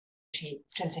energy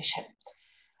transition.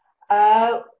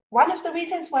 One of the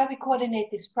reasons why we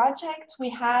coordinate this project, we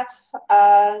have,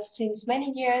 since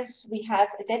many years, we have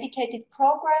a dedicated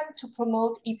program to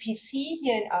promote EPC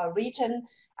here in our region,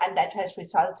 and that has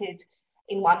resulted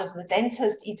in one of the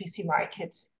densest EPC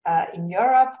markets in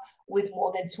Europe, with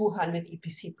more than 200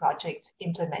 EPC projects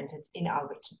implemented in our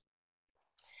region.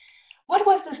 What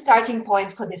was the starting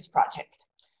point for this project?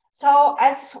 So,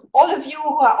 as all of you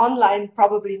who are online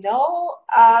probably know,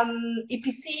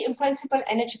 EPC, in principle,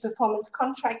 energy performance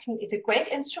contracting, is a great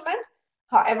instrument.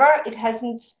 However, it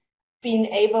hasn't been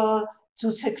able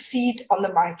to succeed on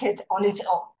the market on its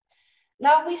own.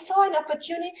 Now, we saw an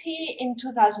opportunity in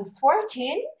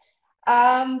 2014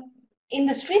 in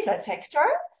the streetlight sector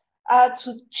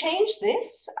to change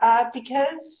this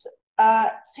because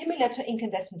similar to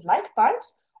incandescent light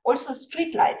bulbs, also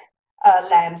streetlight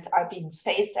lamps are being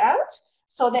phased out.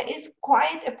 So there is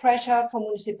quite a pressure for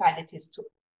municipalities to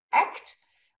act.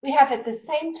 We have at the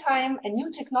same time a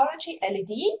new technology,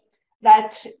 LED,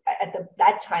 that at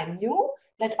that time new,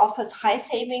 that offers high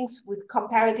savings with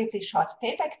comparatively short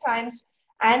payback times,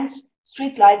 and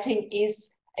street lighting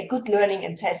is a good learning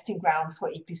and testing ground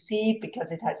for EPC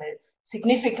because it has a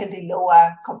significantly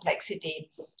lower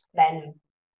complexity than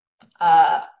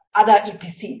other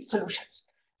EPC solutions.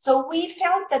 So we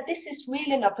felt that this is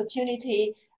really an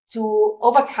opportunity to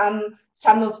overcome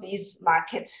some of these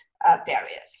market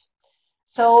barriers.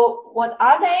 So what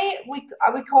are they? We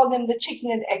call them the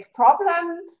chicken and egg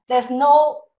problem. There's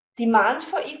no demand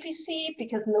for EPC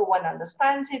because no one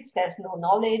understands it. There's no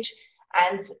knowledge.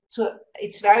 And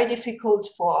it's very difficult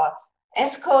for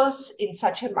ESCOs in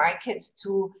such a market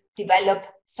to develop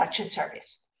such a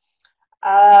service.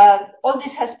 All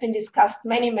this has been discussed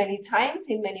many, many times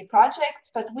in many projects,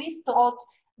 but we thought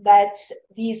that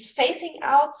these phasing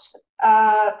out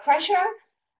pressure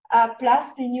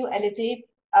plus the new LED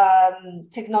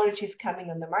technologies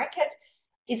coming on the market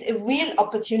is a real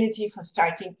opportunity for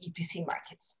starting EPC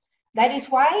markets. That is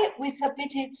why we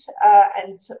submitted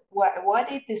and were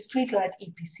awarded the Streetlight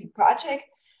EPC project,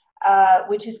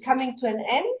 which is coming to an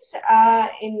end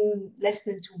in less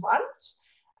than 2 months.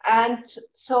 And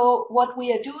so what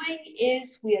we are doing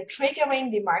is we are triggering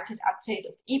the market uptake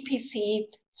of EPC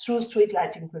through street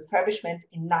lighting refurbishment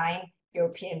in 9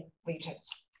 European regions.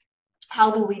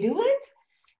 How do we do it?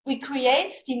 We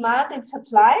create demand and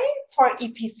supply for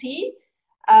EPC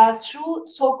through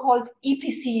so-called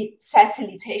EPC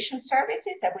Facilitation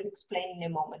Services. I will explain in a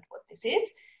moment what this is.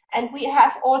 And we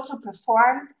have also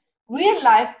performed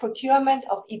real-life procurement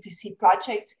of EPC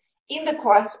projects in the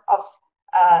course of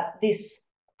this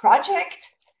project.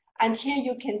 And here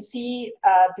you can see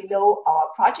below our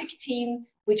project team,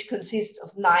 which consists of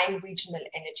 9 regional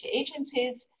energy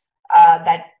agencies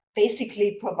that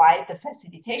basically provide the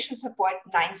facilitation support,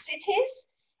 9 cities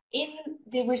in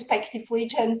the respective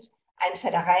regions, and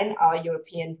Federal, our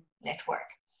European network.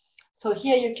 So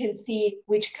here you can see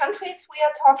which countries we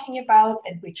are talking about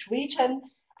and which region,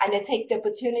 and I take the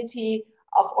opportunity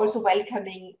of also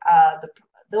welcoming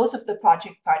those of the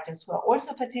project partners who are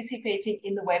also participating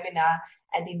in the webinar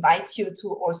and invite you to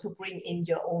also bring in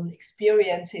your own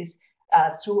experiences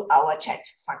through our chat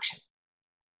function.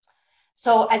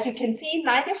 So as you can see,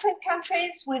 9 different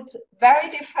countries with very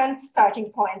different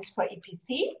starting points for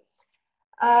EPC.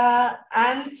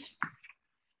 And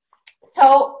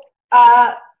so,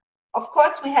 of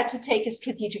course, we had to take a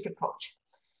strategic approach.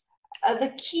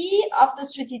 The key of the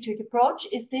strategic approach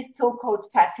is this so-called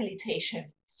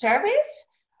facilitation service.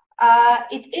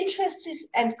 It interests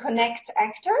and connects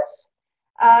actors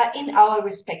in our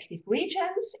respective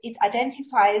regions. It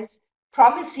identifies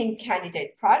promising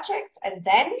candidate projects, and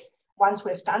then, once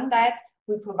we've done that,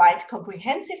 we provide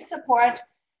comprehensive support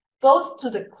both to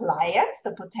the clients,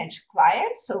 the potential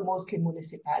clients, so mostly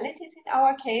municipalities in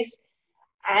our case,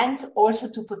 and also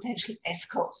to potential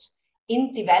ESCOs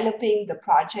in developing the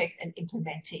project and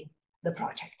implementing the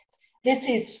project. This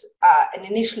is an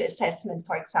initial assessment,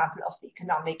 for example, of the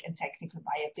economic and technical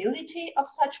viability of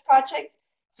such projects,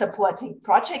 supporting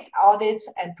project audits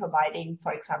and providing,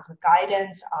 for example,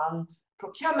 guidance on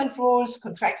procurement rules,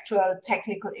 contractual,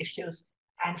 technical issues,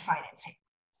 and financing.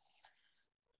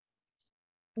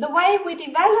 The way we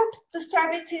developed the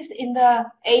services in the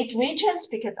 8 regions,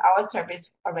 because our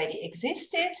service already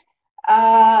existed,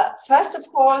 first, of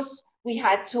course, we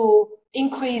had to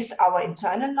increase our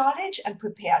internal knowledge and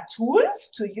prepare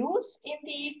tools to use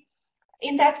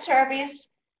in that service.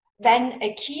 Then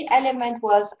a key element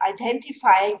was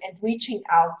identifying and reaching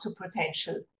out to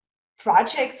potential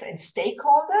projects and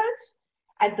stakeholders.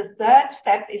 And the third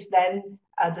step is then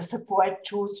the support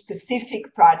to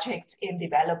specific projects in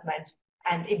development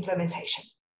and implementation.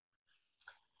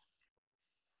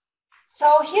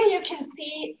 So here you can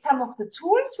see some of the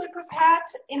tools we prepared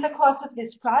in the course of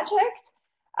this project.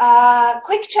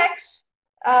 Quick checks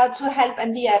to help,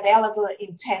 and they are available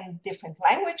in 10 different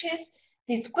languages.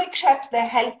 These quick checks, they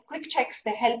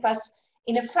help us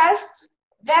in a first,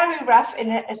 very rough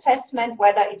assessment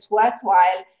whether it's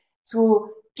worthwhile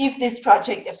to give this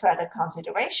project a further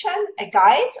consideration, a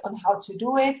guide on how to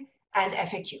do it, and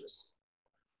FAQs.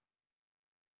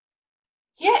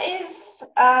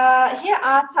 Here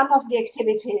are some of the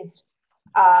activities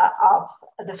of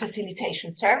the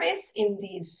facilitation service in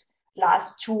these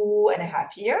last 2.5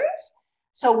 years.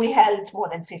 So we held more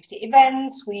than 50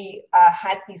 events. We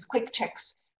had these quick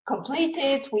checks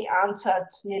completed. We answered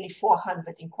nearly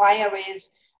 400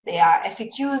 inquiries. There are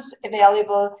FAQs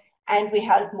available, and we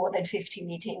held more than 50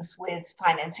 meetings with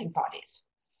financing bodies.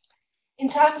 In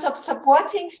terms of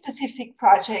supporting specific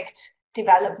project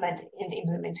development and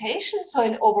implementation, so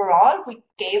in overall, we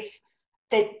gave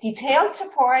the detailed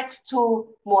support to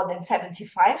more than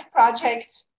 75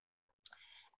 projects.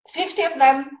 50 of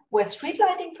them were street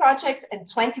lighting projects and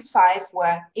 25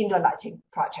 were indoor lighting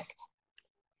projects.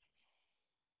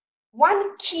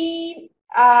 One key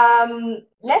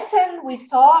lesson we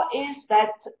saw is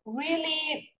that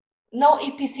really no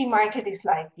EPC market is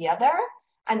like the other,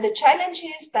 and the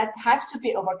challenges that have to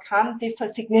be overcome differ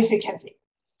significantly.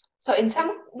 So in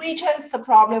some regions, the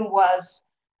problem was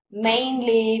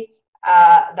mainly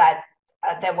that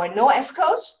there were no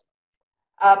ESCOs,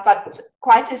 but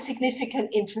quite a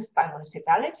significant interest by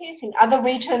municipalities. In other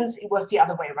regions, it was the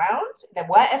other way around. There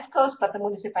were ESCOs, but the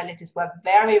municipalities were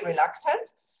very reluctant.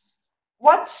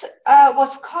 What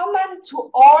was common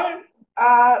to all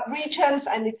regions,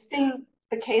 and it's still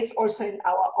the case also in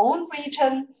our own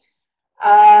region,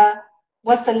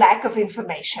 was the lack of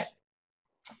information.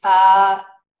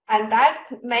 And that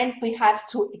meant we have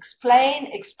to explain,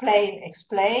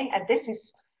 and this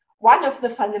is one of the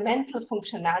fundamental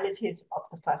functionalities of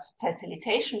the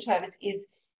facilitation service is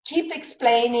keep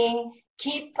explaining,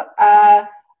 keep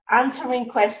answering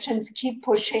questions, keep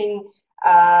pushing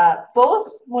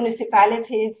both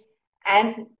municipalities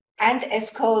and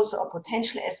ESCOs or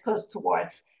potential ESCOs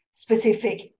towards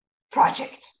specific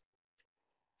projects.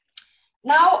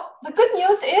 Now, the good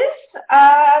news is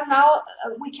now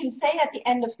we can say at the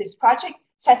end of this project,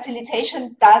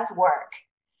 facilitation does work.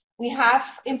 We have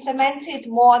implemented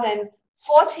more than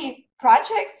 40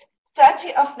 projects.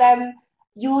 30 of them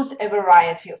use a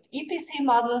variety of EPC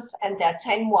models, and there are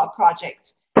 10 more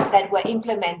projects that were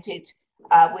implemented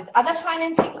with other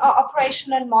financing or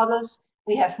operational models.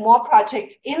 We have more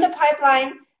projects in the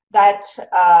pipeline that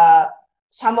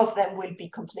some of them will be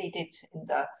completed in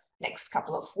the next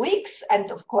couple of weeks,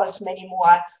 and of course many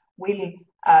more will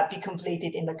be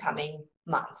completed in the coming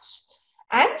months.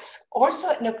 And also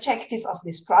an objective of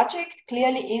this project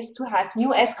clearly is to have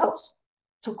new ESCOs,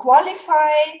 to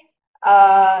qualify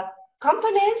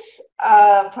companies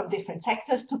from different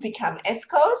sectors to become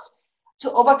ESCOs,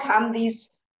 to overcome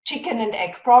this chicken and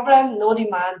egg problem, no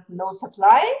demand, no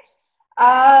supply.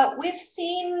 We've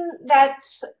seen that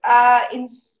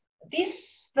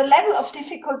the level of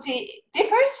difficulty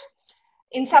differs.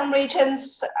 In some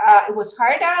regions, it was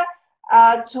harder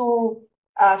to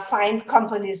find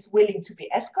companies willing to be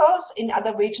ESCOs. In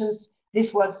other regions,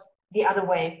 this was the other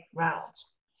way around.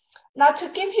 Now, to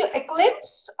give you a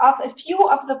glimpse of a few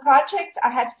of the projects, I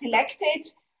have selected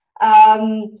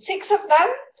 6 of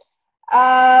them,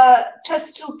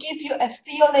 just to give you a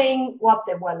feeling what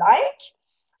they were like.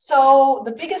 So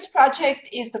the biggest project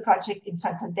is the project in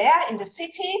Santander, in the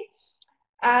city.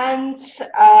 And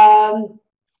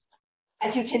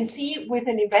as you can see, with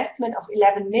an investment of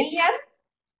 11 million,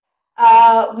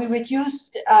 we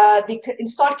reduced the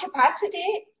installed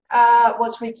capacity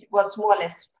was more or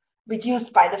less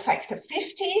reduced by the factor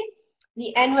 50.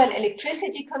 The annual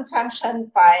electricity consumption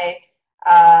by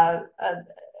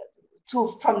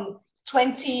from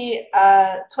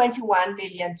 21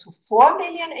 million to 4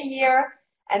 million a year,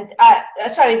 and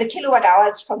sorry, the kilowatt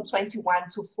hours from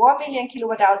 21 to 4 million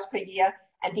kilowatt hours per year,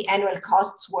 and the annual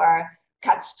costs were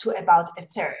cut to about a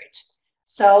third.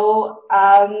 So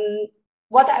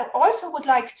what I also would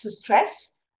like to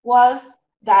stress was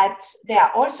that there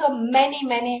are also many,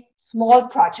 many small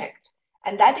projects.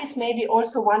 And that is maybe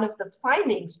also one of the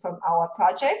findings from our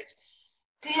project.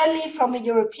 Clearly, from a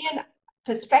European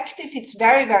perspective, it's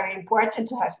very, very important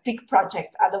to have big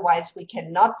projects. Otherwise, we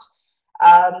cannot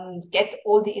get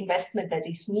all the investment that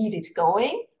is needed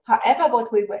going. However,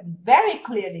 what we very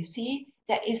clearly see,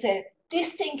 there is a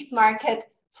distinct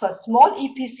market for small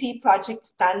EPC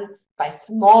projects done by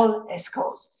small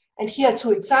ESCOs. And here are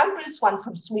 2 examples, one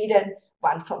from Sweden,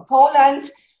 one from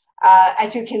Poland.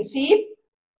 As you can see,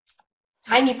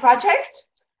 tiny project.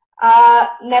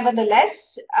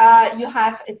 Nevertheless, you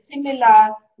have a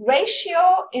similar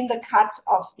ratio in the cut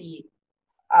of the,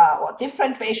 or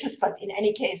different ratios, but in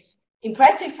any case,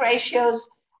 impressive ratios,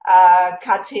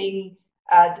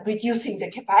 reducing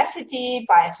the capacity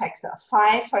by a factor of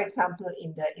 5, for example,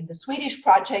 in the Swedish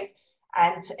project,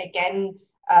 and again,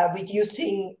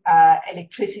 reducing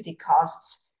electricity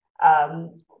costs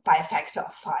by a factor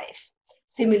of 5,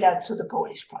 similar to the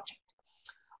Polish project.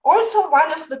 Also,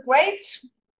 one of the great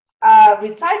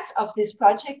results of this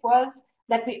project was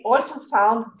that we also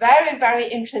found very, very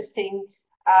interesting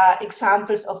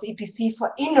examples of EPC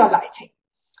for indoor lighting.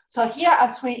 So here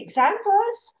are 3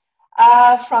 examples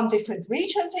from different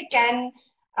regions again.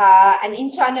 An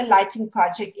internal lighting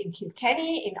project in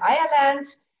Kilkenny in Ireland,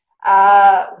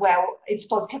 where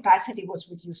installed capacity was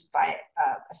reduced by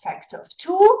a factor of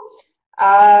 2,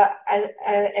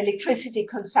 electricity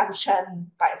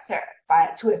consumption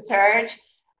to a third,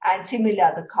 and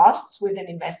similar the costs with an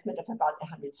investment of about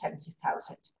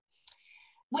 170,000.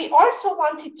 We also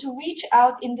wanted to reach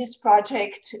out in this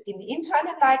project in the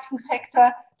internal lighting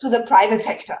sector to the private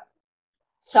sector.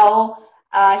 So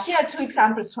here are 2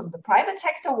 examples from the private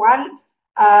sector. One,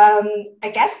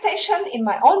 a gas station in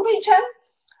my own region,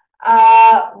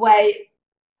 where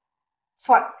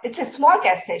it's a small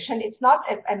gas station. It's not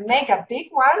a mega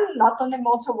big one, not on the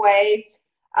motorway,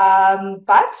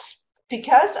 but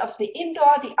because of the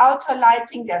indoor, the outdoor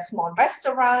lighting, their small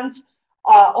restaurants,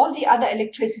 all the other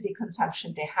electricity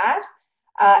consumption they have,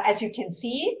 as you can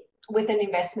see, with an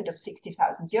investment of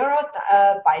 60,000 euros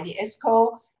by the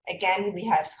ESCO. Again, we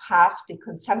have half the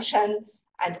consumption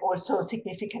and also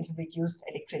significantly reduced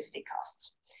electricity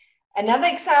costs. Another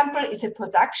example is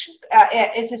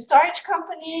a storage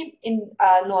company in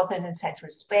northern and central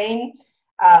Spain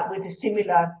with a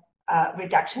similar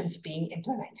reductions being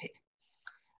implemented.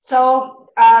 So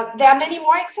there are many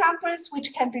more examples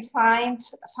which can be found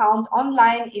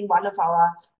online in one of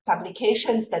our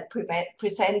publications that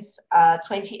presents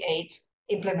 28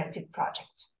 implemented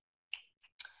projects.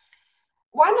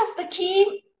 One of the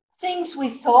key things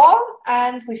we saw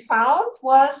and we found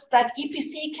was that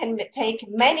EPC can take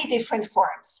many different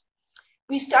forms.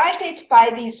 We started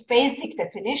by this basic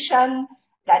definition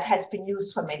that has been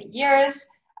used for many years.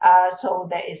 So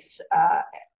there is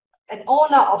an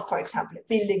owner of, for example, a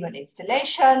building or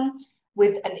installation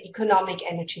with an economic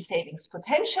energy savings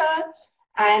potential.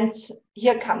 And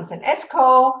here comes an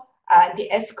ESCO, and the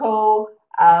ESCO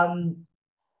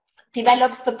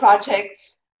develops the project,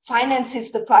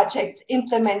 finances the project,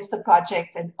 implements the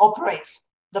project, and operates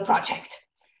the project.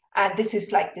 And this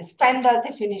is like the standard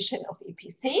definition of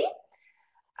EPC.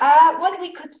 What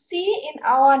we could see in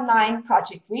our 9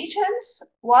 project regions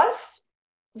was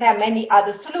there are many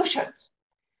other solutions.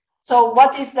 So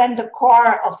what is then the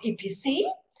core of EPC?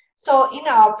 So in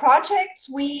our projects,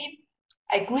 we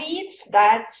agreed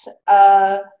that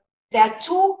there are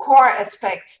 2 core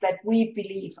aspects that we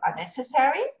believe are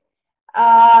necessary.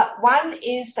 One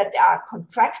is that there are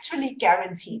contractually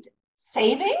guaranteed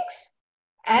savings,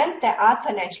 and there are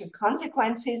financial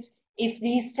consequences if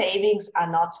these savings are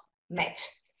not met.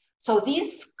 So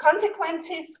these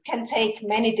consequences can take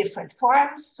many different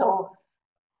forms. So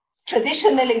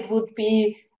traditionally it would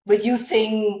be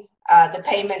reducing the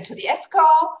payment to the ESCO,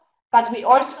 but we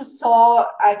also saw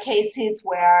cases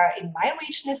where, in my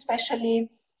region especially,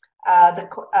 the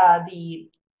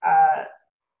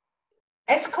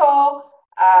ESCO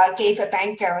gave a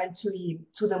bank guarantee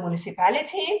to the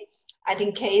municipality, and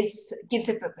in case gives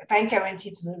a bank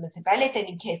guarantee to the municipality, and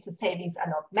in case the savings are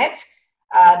not met,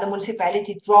 the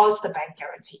municipality draws the bank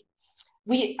guarantee.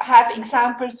 We have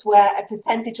examples where a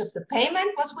percentage of the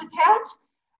payment was withheld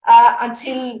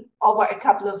until over a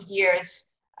couple of years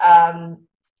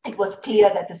it was clear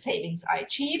that the savings are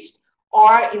achieved,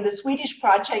 or in the Swedish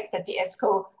project that the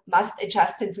ESCO must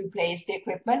adjust and replace the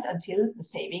equipment until the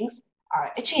savings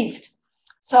are achieved.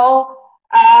 So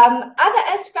other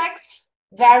aspects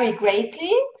vary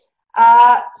greatly.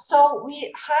 So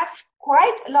we have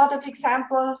quite a lot of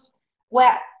examples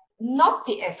where not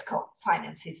the ESCO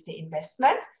finances the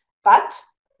investment, but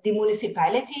the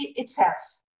municipality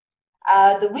itself.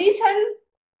 The reason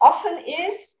often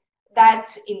is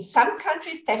that in some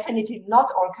countries, definitely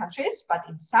not all countries, but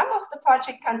in some of the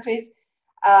project countries,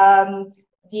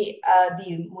 the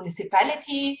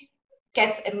municipality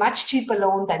gets a much cheaper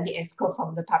loan than the ESCO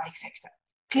from the public sector.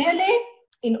 Clearly,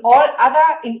 in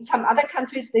some other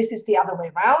countries, this is the other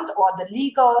way around, or the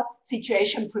legal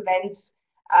situation prevents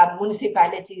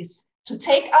municipalities to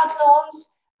take out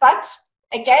loans. But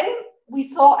again,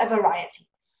 we saw a variety.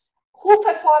 Who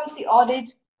performs the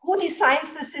audit? Who designs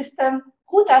the system?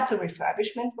 Who does the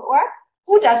refurbishment work?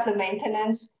 who does the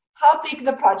maintenance, how big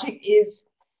the project is,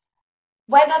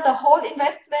 whether the whole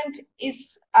investment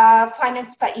is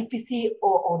financed by EPC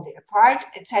or only a part,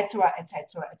 etc.,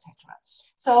 etc., etc.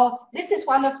 So this is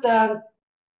one of the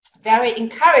very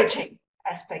encouraging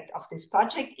aspects of this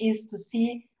project, is to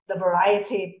see the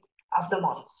variety of the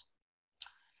models.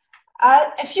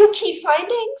 A few key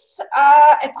findings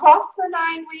across the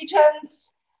 9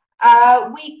 regions.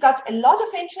 We got a lot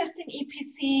of interest in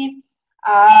EPC,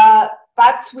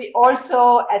 but we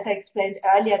also, as I explained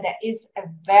earlier, there is a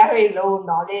very low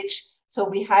knowledge. So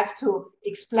we have to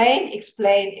explain,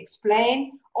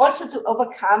 also to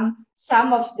overcome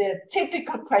some of the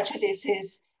typical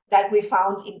prejudices that we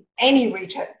found in any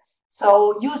region.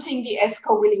 So using the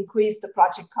ESCO will increase the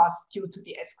project cost due to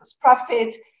the ESCO's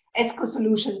profit. ESCO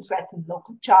solutions threaten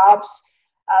local jobs.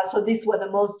 So these were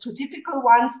the most 2 typical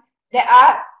ones. There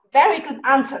are very good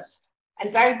answers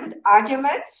and very good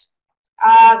arguments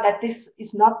that this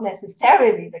is not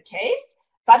necessarily the case.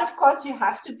 But of course, you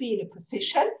have to be in a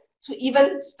position to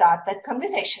even start that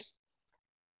conversation.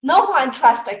 Know-how and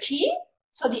trust are key.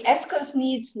 So the ESCOs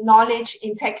needs knowledge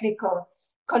in technical,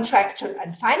 contractual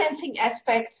and financing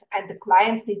aspects, and the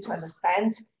clients need to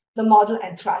understand the model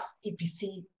and trust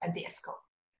EPC and the ESCO.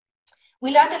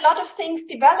 We learned a lot of things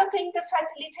developing the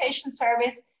facilitation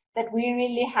service, that we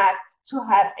really had to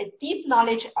have a deep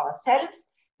knowledge ourselves.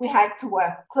 We had to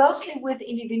work closely with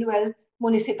individual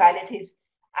municipalities,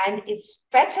 and it's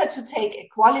better to take a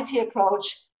quality approach,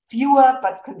 fewer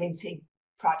but convincing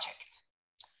projects.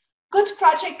 Good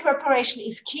project preparation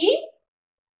is key.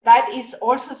 That is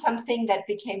also something that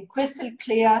became crystal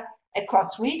clear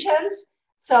across regions.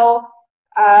 So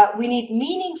we need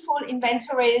meaningful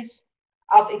inventories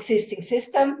of existing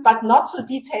systems, but not so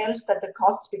detailed that the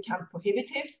costs become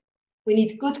prohibitive. We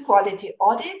need good quality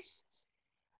audits.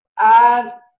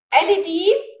 LED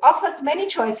offers many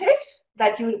choices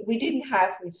that we didn't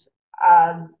have with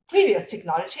previous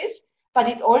technologies, but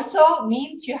it also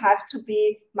means you have to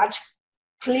be much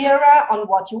clearer on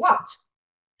what you want.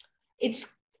 It's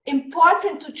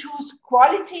important to choose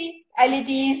quality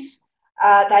LEDs.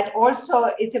 That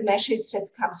also is a message that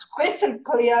comes crystal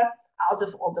clear out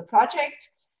of all the projects.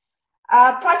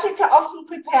 Projects are often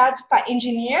prepared by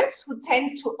engineers who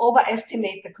tend to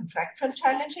overestimate the contractual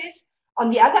challenges. On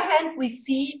the other hand, we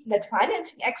see that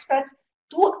financing experts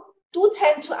do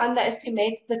tend to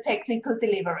underestimate the technical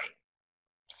delivery.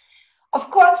 Of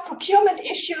course, procurement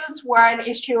issues were an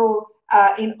issue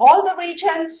in all the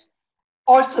regions.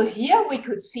 Also here we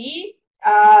could see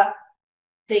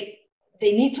they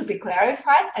need to be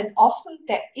clarified, and often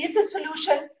there is a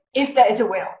solution if there is a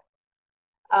will.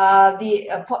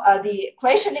 The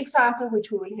Croatian example,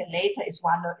 which we will hear later, is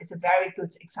a very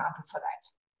good example for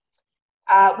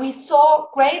that. We saw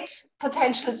great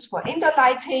potentials for indoor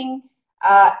lighting,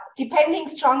 depending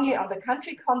strongly on the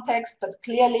country context, but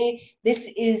clearly this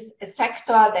is a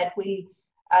sector that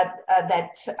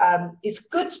is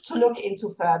good to look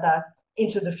into further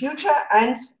into the future,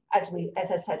 and as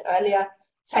I said earlier,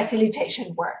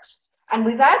 facilitation works. And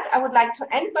with that, I would like to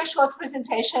end my short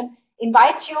presentation,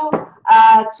 invite you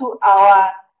to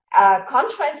our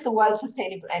conference, the World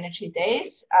Sustainable Energy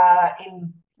Days,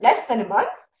 in less than a month.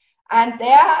 And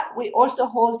there we also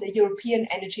hold the European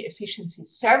Energy Efficiency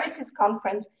Services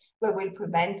Conference, where we'll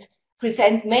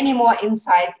present many more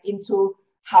insights into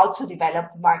how to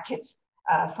develop markets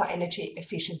for energy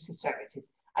efficiency services.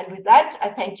 And with that, I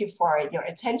thank you for your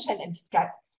attention and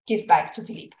give back to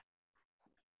Philippe.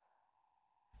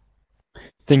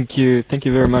 Thank you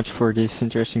very much for this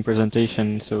interesting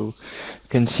presentation. So you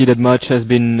can see that much has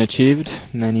been achieved,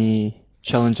 many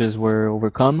challenges were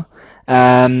overcome,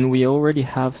 and we already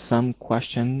have some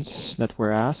questions that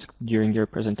were asked during your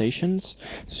presentations,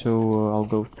 so I'll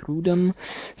go through them.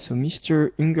 So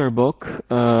Mr. Ingerbok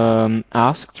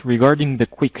asked regarding the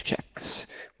quick checks,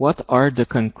 what are the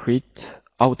concrete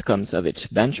outcomes of it?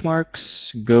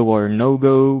 Benchmarks, go or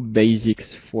no-go,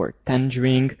 basics for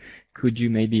tendering. Could you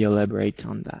maybe elaborate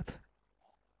on that?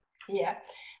 Yeah,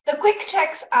 the quick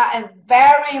checks are a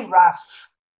very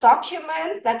rough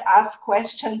document that asks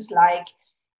questions like,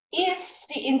 is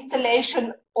the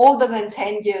installation older than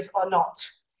 10 years or not?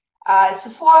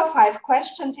 It's 4 or 5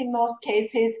 questions in most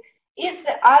cases.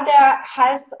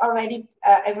 Has already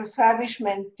a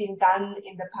refurbishment been done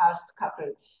in the past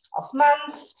couple of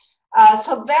months?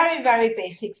 So very, very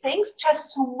basic things,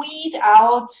 just to weed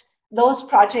out those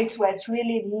projects where it's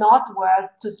really not worth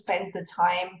to spend the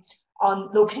time on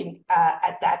looking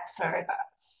at that further.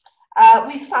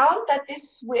 We found that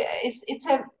it's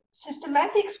a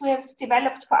systematics we have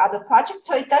developed for other projects,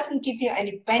 so it doesn't give you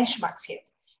any benchmarks here.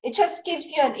 It just gives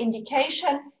you an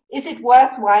indication, is it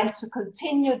worthwhile to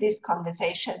continue this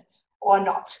conversation or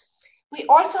not? We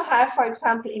also have, for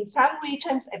example, in some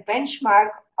regions, a benchmark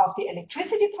of the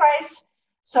electricity price.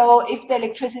 So if the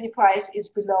electricity price is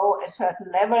below a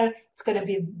certain level, it's going to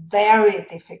be very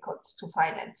difficult to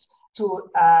finance, to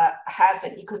have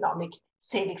an economic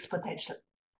savings potential.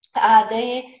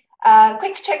 The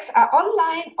quick checks are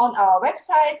online on our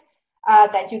website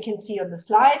that you can see on the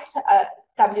slides,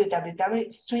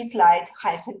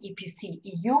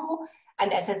 www.streetlight-epc.eu.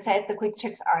 And as I said, the quick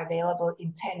checks are available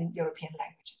in 10 European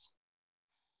languages.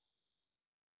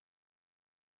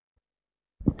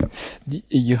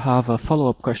 You have a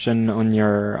follow-up question on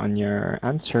your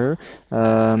answer.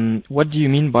 What do you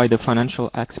mean by the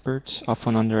financial experts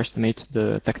often underestimate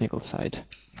the technical side?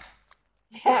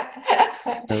 So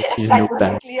please that note was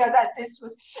that. clear that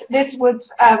this would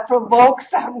provoke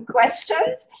some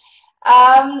questions.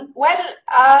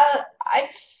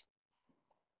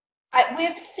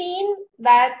 We've seen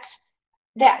that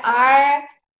there are,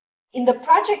 in the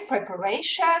project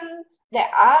preparation, there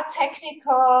are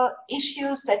technical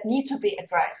issues that need to be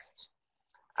addressed,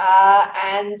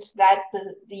 and that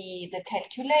the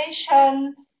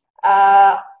calculation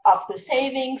of the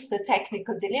savings, the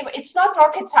technical delivery, it's not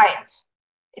rocket science.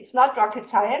 It's not rocket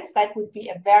science. That would be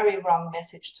a very wrong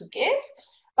message to give.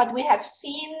 But we have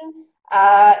seen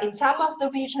in some of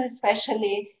the regions,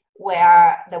 especially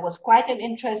where there was quite an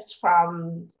interest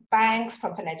from banks,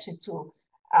 from financial to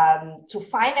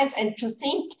finance, and to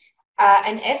think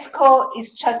an ESCO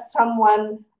is just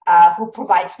someone who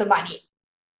provides the money.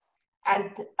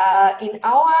 And in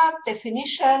our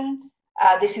definition,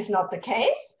 this is not the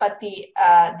case, but the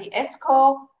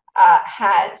ESCO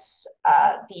has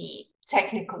the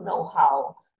technical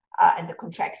know-how and the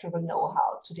contractual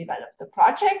know-how to develop the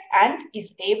project, and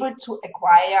is able to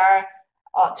acquire,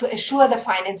 to assure the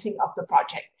financing of the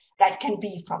project. That can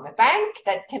be from a bank,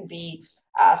 that can be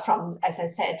from, as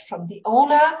I said, from the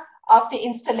owner of the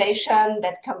installation,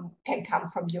 that can come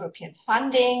from European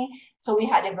funding. So we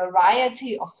had a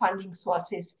variety of funding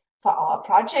sources for our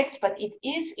project, but it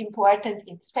is important,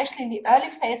 especially in the early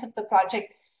phase of the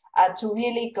project, to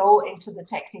really go into the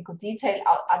technical detail.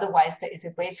 Otherwise, there is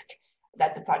a risk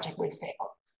that the project will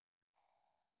fail.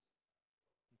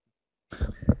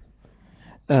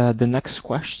 The next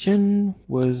question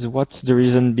was, what's the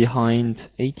reason behind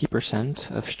 80%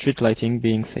 of street lighting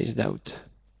being phased out?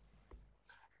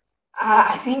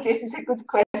 I think this is a good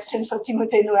question for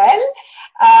Timothée Noël.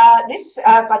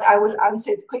 But I will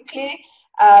answer it quickly.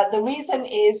 The reason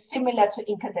is similar to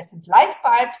incandescent light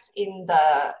bulbs in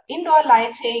the indoor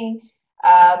lighting.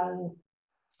 An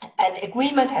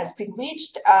agreement has been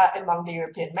reached among the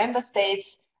European member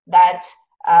states that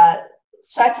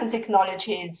certain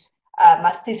technologies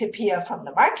must disappear from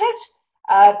the market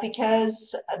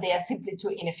because they are simply too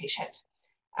inefficient.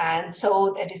 And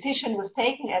so a decision was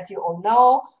taken, as you all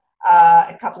know,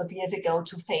 a couple of years ago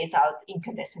to phase out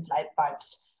incandescent light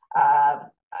bulbs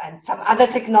and some other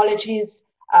technologies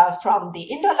from the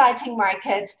indoor lighting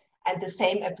market, and the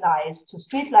same applies to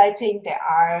street lighting. There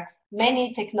are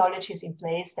many technologies in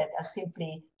place that are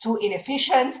simply too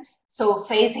inefficient. So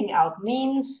phasing out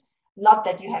means not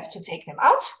that you have to take them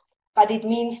out, but it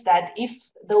means that if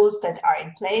those that are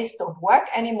in place don't work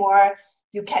anymore,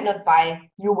 you cannot buy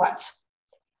new ones.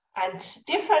 And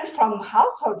different from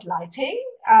household lighting,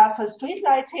 for street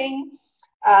lighting,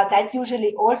 that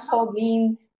usually also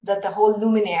means that the whole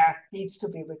luminaire needs to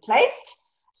be replaced.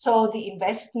 So the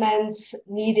investment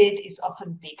needed is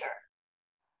often bigger.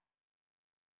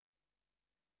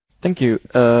 Thank you.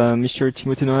 Mr.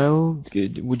 Timothée Noël,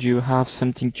 would you have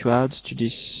something to add to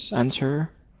this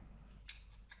answer?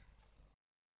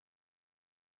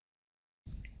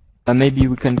 Maybe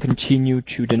we can continue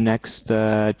to the next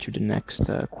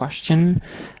question.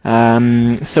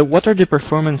 So, what are the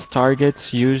performance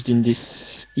targets used in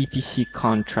this EPC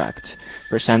contract?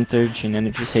 Percentage in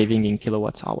energy saving in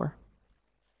kilowatts hour?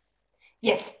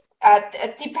 Yes,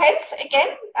 it depends.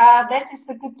 Again, that is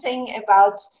the good thing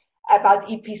about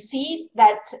EPC,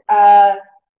 that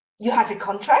you have a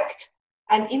contract,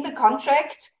 and in the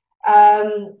contract,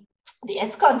 the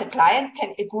ESCO and the client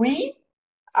can agree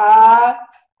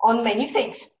on many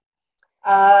things.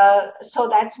 So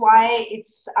that's why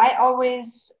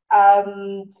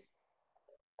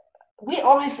we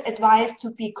always advise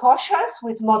to be cautious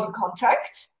with model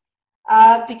contracts,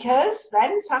 because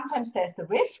then sometimes there's the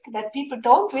risk that people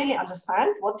don't really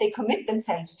understand what they commit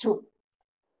themselves to.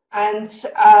 And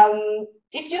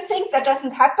if you think that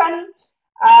doesn't happen,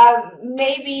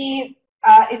 maybe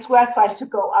it's worthwhile to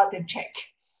go out and check.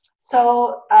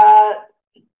 So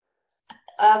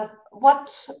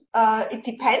it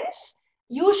depends.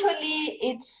 Usually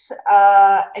it's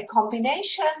a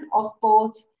combination of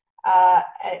both a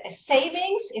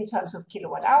savings in terms of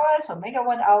kilowatt hours or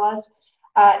megawatt hours.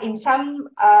 In some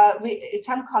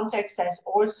contexts, there's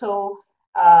also,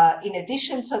 in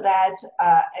addition to that,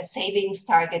 a savings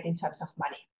target in terms of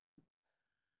money.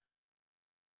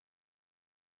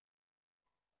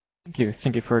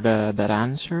 Thank you for that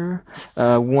answer.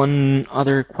 One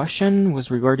other question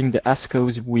was regarding the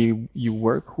ESCOs you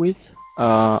work with.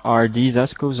 Are these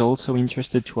ESCOs also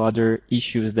interested to other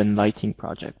issues than lighting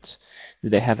projects? Do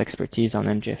they have expertise on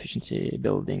energy efficiency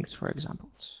buildings, for example,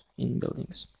 in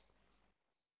buildings?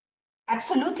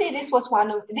 Absolutely, this is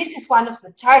one of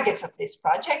the targets of this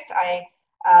project. I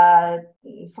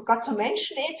forgot to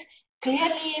mention it.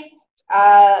 Clearly,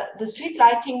 the street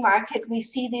lighting market, we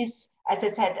see this, as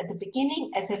I said at the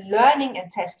beginning, as a learning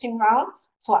and testing ground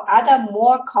for other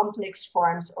more complex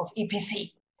forms of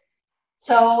EPC.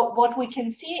 So what we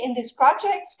can see in this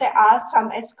project, there are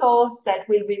some ESCOs that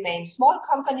will remain small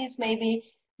companies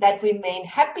maybe, that remain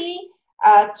happy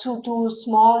to do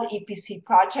small EPC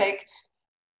projects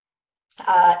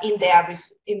in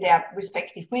their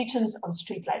respective regions on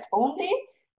streetlight only.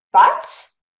 But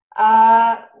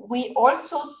we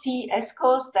also see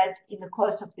ESCOs that in the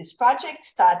course of this project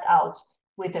start out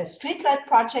with a streetlight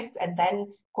project and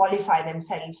then qualify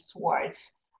themselves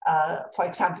towards, for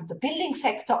example, the building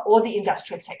sector or the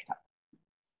industrial sector.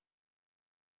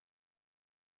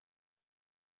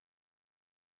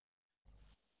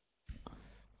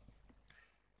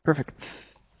 Perfect.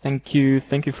 Thank you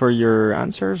for your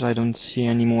answers. I don't see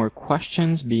any more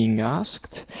questions being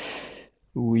asked.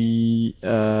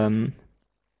 One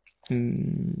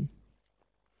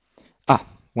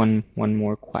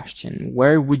more question.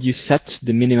 Where would you set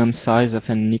the minimum size of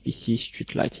an EPC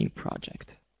street lighting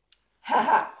project?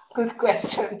 Good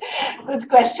question. Good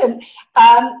question.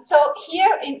 So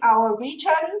here in our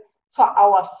region, for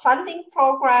our funding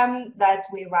program that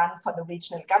we run for the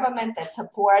regional government that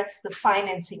supports the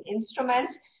financing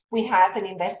instruments, we have an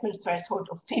investment threshold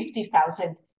of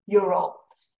 50,000 euro.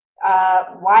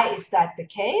 Why is that the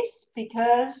case?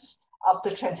 Because of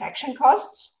the transaction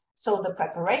costs. So the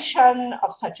preparation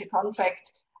of such a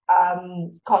contract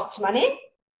costs money,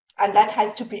 and that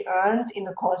has to be earned in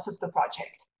the course of the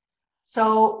project.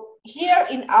 So here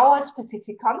in our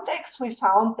specific context, we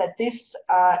found that this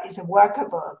is a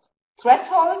workable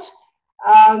threshold.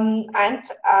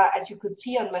 As you could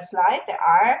see on my slide, there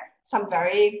are some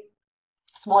very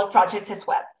small projects as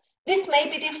well. This may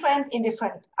be different in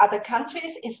different other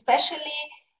countries, especially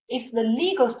if the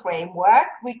legal framework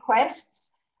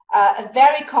requests a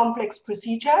very complex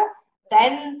procedure,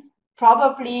 then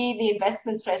probably the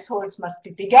investment thresholds must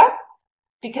be bigger,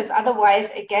 because otherwise,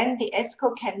 again, the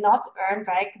ESCO cannot earn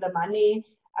back the money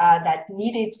that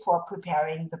needed for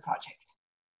preparing the project.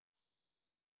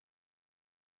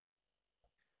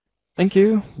 Thank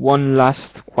you. One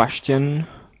last question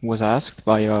was asked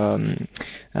by Johan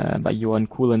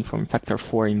Koelen from Factor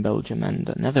 4 in Belgium and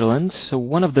the Netherlands. So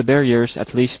one of the barriers,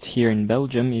 at least here in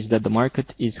Belgium, is that the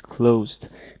market is closed.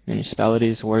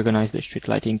 Municipalities organize the street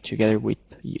lighting together with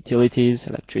utilities,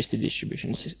 electricity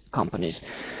distribution companies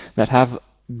that have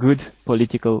good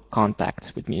political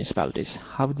contacts with municipalities.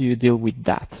 How do you deal with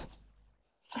that?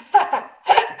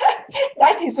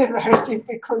 That is a very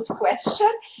difficult question.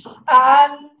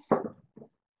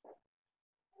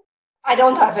 I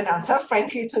don't have an answer,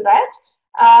 frankly, to that.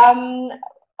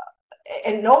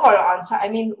 A novel answer. I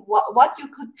mean, what you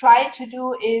could try to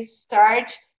do is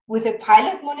start with a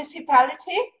pilot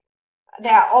municipality.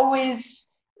 There are always,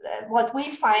 what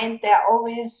we find, there are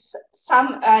always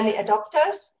some early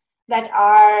adopters that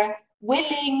are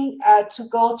willing to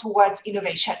go towards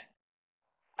innovation.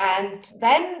 And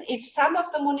then if some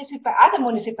of the other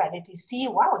municipalities see,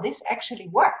 wow, this actually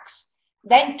works,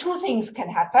 then two things can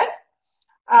happen.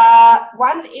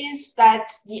 One is that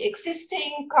the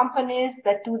existing companies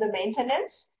that do the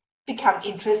maintenance become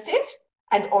interested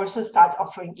and also start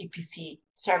offering EPC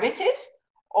services,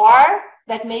 or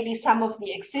that maybe some of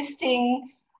the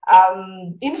existing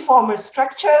informal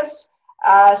structures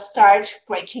start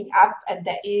breaking up and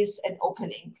there is an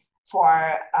opening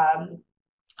for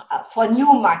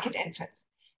new market entrants.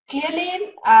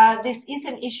 Clearly, this is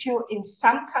an issue in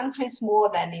some countries more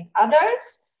than in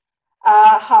others.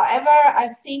 However,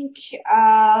 I think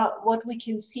what we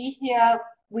can see here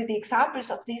with the examples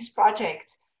of these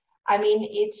projects, I mean,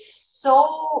 it's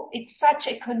such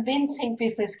a convincing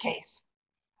business case.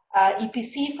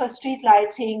 EPC for street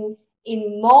lighting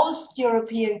in most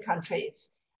European countries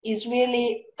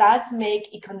does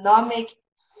make economic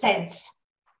sense.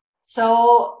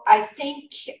 So I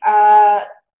think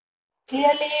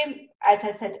Clearly, as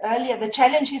I said earlier, the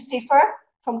challenges differ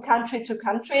from country to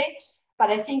country, but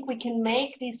I think we can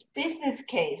make this business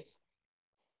case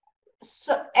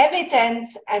so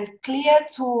evident and clear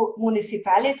to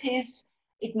municipalities.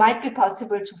 It might be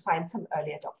possible to find some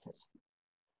early adopters.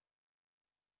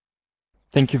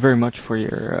 Thank you very much for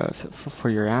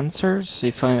your answers.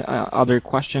 If other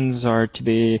questions are to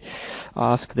be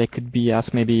asked, they could be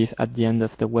asked maybe at the end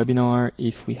of the webinar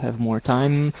if we have more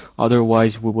time.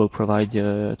 Otherwise, we will provide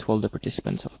to all the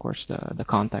participants, of course, the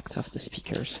contacts of the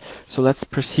speakers. So let's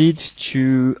proceed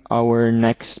to our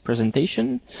next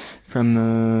presentation from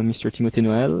Mr. Timothée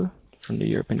Noël from the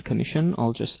European Commission.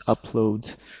 I'll just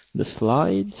upload the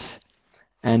slides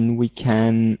and we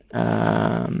can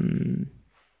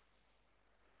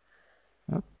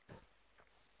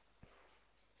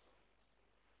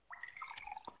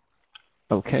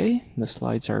Okay, the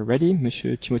slides are ready.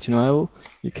 Monsieur Timothée Noël,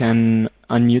 you can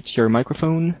unmute your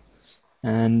microphone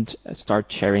and start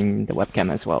sharing the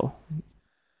webcam as well.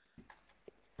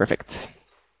 Perfect.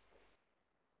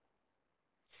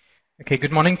 Okay,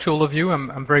 good morning to all of you.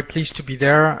 I'm very pleased to be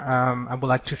there. I would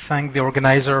like to thank the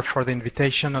organizer for the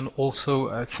invitation and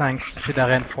also thanks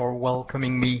Fedaren for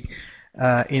welcoming me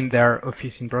in their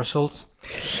office in Brussels.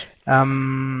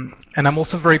 And I'm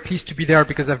also very pleased to be there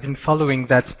because I've been following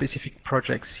that specific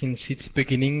project since its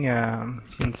beginning,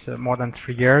 since more than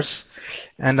 3 years.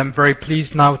 And I'm very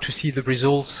pleased now to see the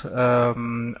results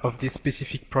of this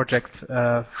specific project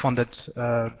funded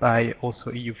by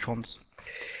also EU funds.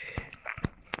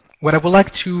 What I would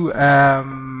like to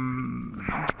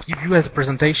give you as a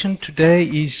presentation today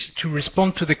is to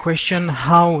respond to the question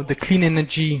how the clean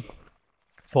energy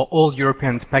for all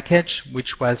Europeans package,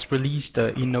 which was released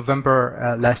in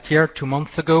November last year, 2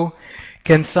 months ago,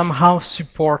 can somehow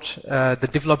support the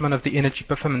development of the energy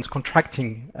performance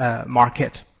contracting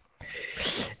market.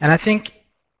 And I think,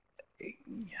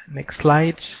 next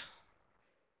slide.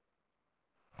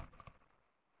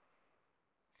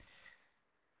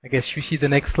 I guess you see the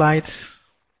next slide.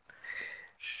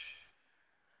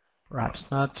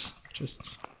 Perhaps not,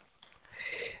 just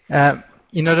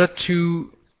in order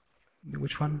to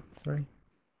which one? Sorry.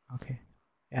 Okay.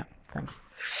 Yeah, thanks.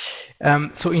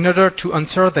 So in order to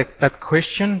answer that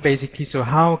question, basically, so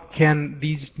how can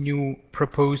these new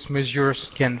proposed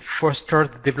measures can foster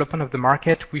the development of the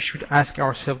market, we should ask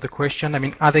ourselves the question, I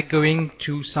mean, are they going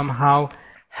to somehow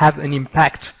have an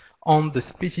impact on the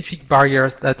specific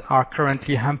barriers that are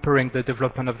currently hampering the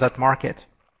development of that market?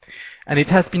 And it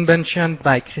has been mentioned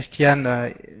by Christiane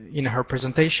in her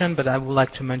presentation, but I would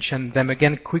like to mention them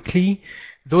again quickly.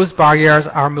 Those barriers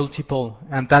are multiple,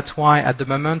 and that's why at the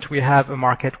moment we have a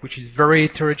market which is very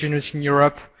heterogeneous in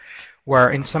Europe, where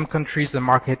in some countries the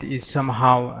market is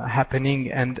somehow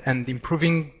happening and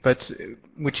improving, but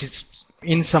which is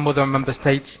in some other member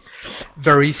states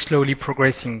very slowly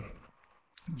progressing.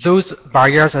 Those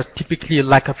barriers are typically a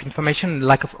lack of information,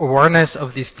 lack of awareness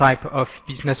of this type of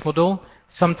business model,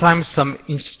 sometimes some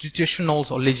institutional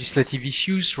or legislative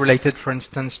issues related, for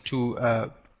instance,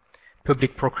 to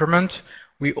public procurement.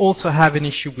 We also have an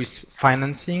issue with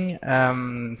financing.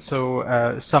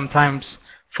 Sometimes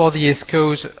for the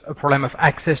ESCOs, a problem of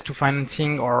access to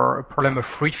financing or a problem of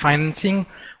free financing.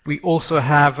 We also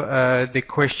have the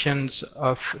questions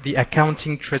of the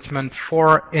accounting treatment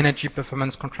for energy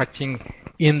performance contracting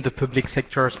in the public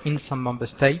sectors in some member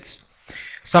states.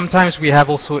 Sometimes we have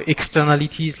also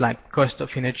externalities like cost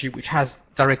of energy, which has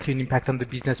directly an impact on the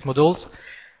business models.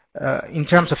 In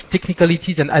terms of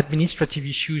technicalities and administrative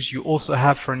issues, you also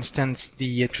have, for instance,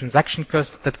 the transaction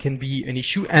costs that can be an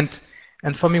issue. And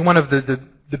for me, one of the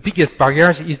biggest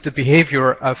barriers is the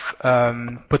behavior of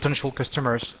potential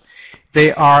customers.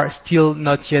 They are still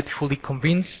not yet fully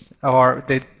convinced, or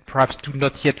they perhaps do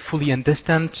not yet fully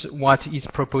understand what is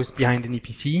proposed behind an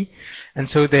EPC. And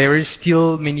so there is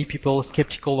still many people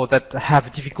skeptical or that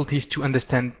have difficulties to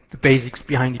understand the basics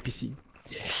behind EPC.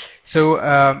 So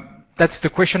that's the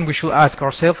question we should ask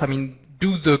ourselves. I mean,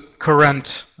 do the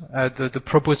current, the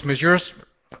proposed measures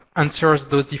answer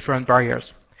those different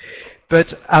barriers?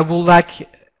 But I would like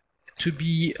to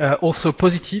be also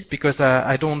positive, because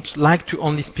I don't like to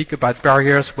only speak about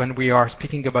barriers when we are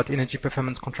speaking about energy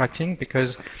performance contracting,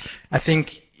 because I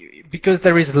think because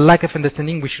there is a lack of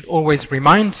understanding, we should always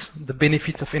remind the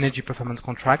benefits of energy performance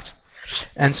contract.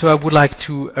 And so I would like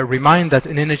to remind that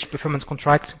an energy performance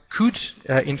contract could,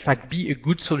 in fact, be a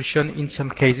good solution in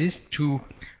some cases to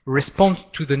respond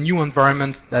to the new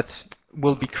environment that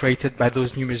will be created by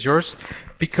those new measures,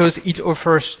 because it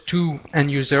offers to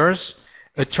end users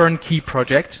a turnkey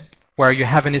project where you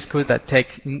have an ESCO that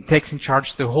takes in charge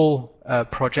the whole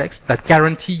projects, that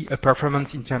guarantee a performance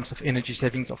in terms of energy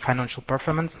savings or financial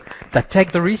performance, that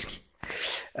take the risk,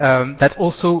 that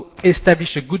also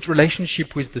establish a good relationship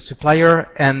with the supplier,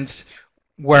 and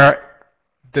where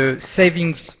the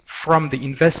savings from the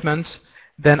investment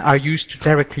then are used to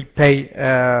directly pay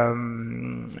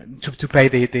to pay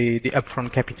the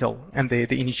upfront capital and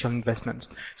the initial investment.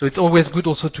 So it's always good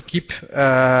also to keep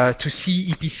to see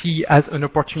EPC as an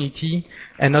opportunity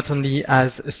and not only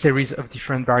as a series of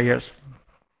different barriers.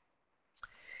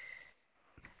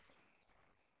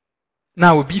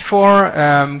 Now, before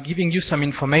giving you some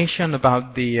information about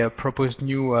the proposed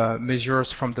new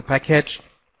measures from the package,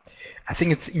 I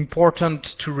think it's important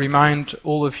to remind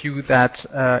all of you that,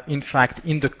 in fact,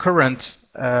 in the current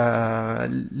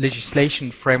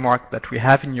legislation framework that we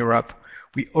have in Europe,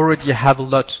 we already have a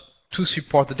lot to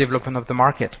support the development of the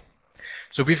market.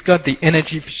 So we've got the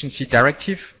Energy Efficiency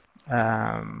Directive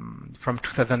from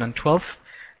 2012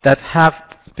 that have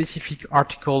specific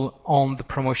article on the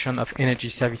promotion of energy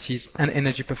services and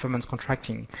energy performance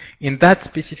contracting. In that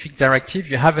specific directive,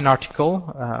 you have an article,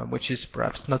 which is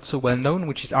perhaps not so well known,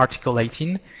 which is Article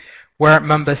 18, where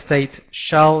member states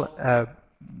shall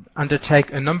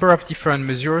undertake a number of different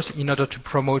measures in order to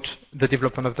promote the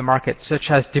development of the market, such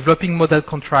as developing model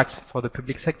contracts for the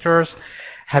public sectors,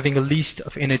 having a list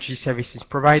of energy services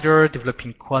provider,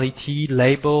 developing quality,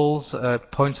 labels,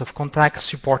 points of contact,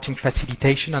 supporting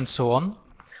facilitation, and so on.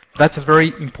 That's a very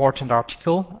important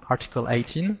article, Article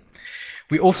 18.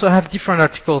 We also have different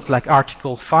articles like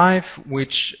Article 5,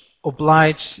 which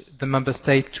oblige the member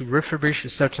state to refurbish a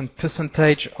certain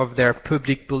percentage of their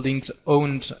public buildings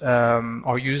owned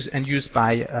or used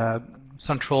by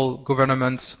central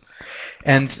governments.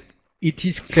 And it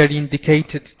is clearly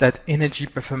indicated that energy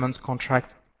performance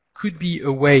contract could be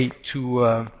a way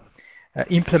to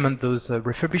implement those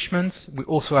refurbishments. We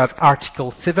also have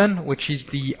Article 7, which is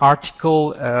the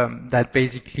article that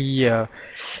basically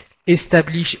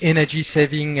establish energy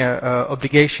saving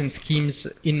obligation schemes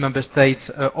in member states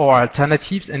or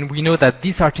alternatives. And we know that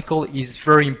this article is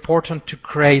very important to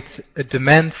create a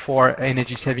demand for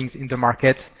energy savings in the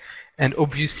market. And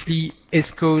obviously,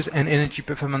 ESCOs and energy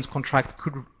performance contract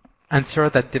could answer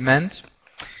that demand.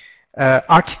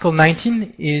 Article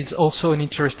 19 is also an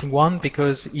interesting one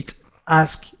because it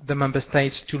asks the member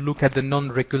states to look at the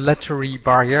non-regulatory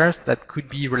barriers that could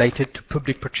be related to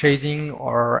public purchasing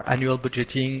or annual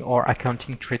budgeting or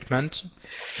accounting treatment.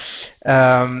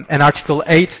 And Article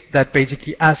 8 that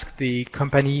basically asks the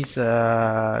companies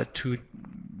to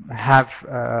have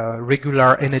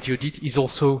regular energy audit is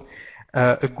also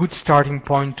a good starting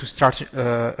point to start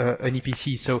an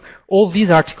EPC. So all these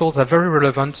articles are very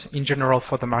relevant in general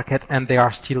for the market, and they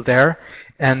are still there.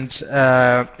 And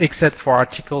except for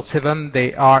Article 7,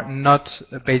 they are not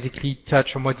basically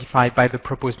touched or modified by the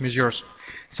proposed measures.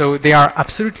 So they are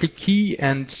absolutely key.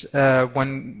 And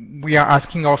when we are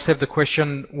asking ourselves the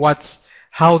question,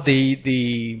 how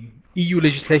the EU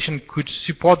legislation could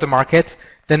support the market,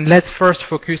 then let's first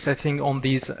focus, I think, on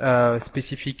these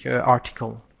specific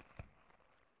articles.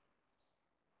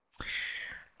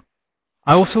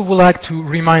 I also would like to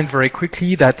remind very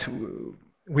quickly that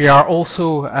we are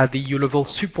also at the EU level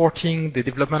supporting the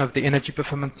development of the energy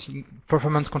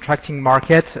performance contracting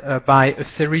market by a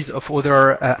series of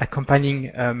other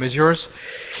accompanying measures.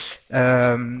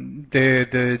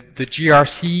 The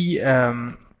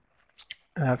GRC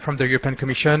from the European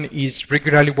Commission is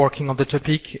regularly working on the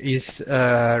topic, is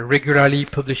regularly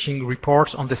publishing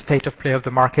reports on the state of play of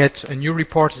the market. A new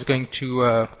report is going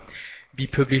to be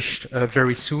published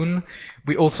very soon.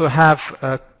 We also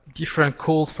have different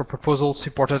calls for proposals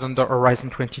supported under Horizon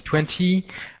 2020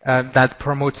 that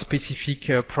promote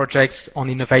specific projects on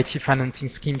innovative financing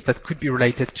schemes that could be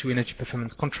related to energy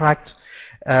performance contract.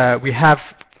 We have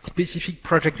specific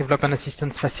project development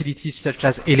assistance facilities such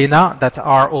as ELENA that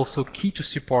are also key to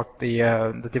support the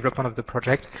development of the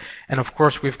project. And of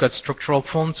course, we've got structural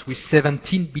funds with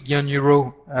 17 billion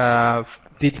euro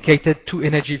dedicated to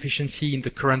energy efficiency in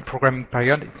the current programming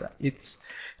period. It's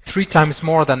 3 times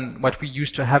more than what we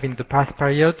used to have in the past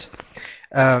period.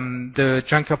 The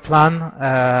Juncker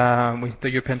plan with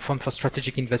the European Fund for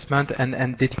Strategic Investment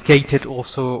and dedicated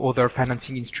also other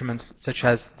financing instruments such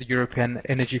as the European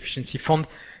Energy Efficiency Fund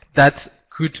that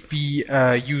could be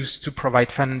used to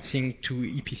provide financing to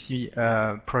EPC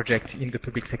projects in the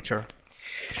public sector.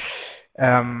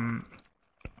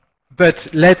 But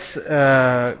let's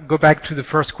go back to the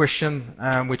first question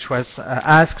which was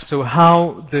asked. So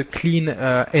how the clean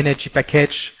energy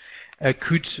package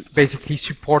could basically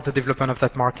support the development of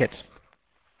that market.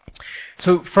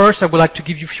 So first, I would like to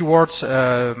give you a few words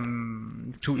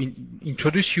to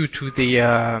introduce you to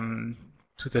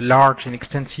the large and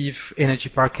extensive energy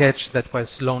package that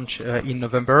was launched in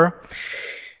November.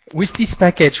 With this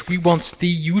package, we want the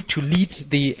EU to lead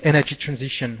the energy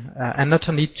transition and not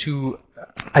only to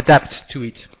adapt to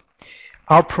it.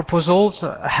 Our proposals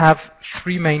have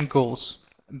three main goals.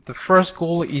 The first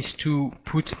goal is to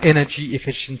put energy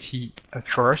efficiency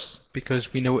first,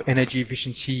 because we know energy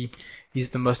efficiency is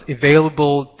the most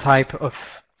available type of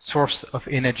source of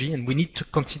energy, and we need to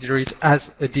consider it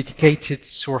as a dedicated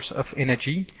source of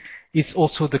energy. It's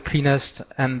also the cleanest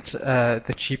and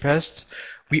the cheapest.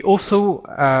 We also,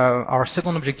 our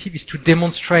second objective is to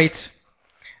demonstrate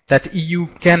that EU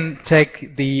can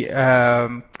take the,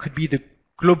 could be the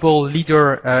global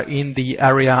leader in the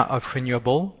area of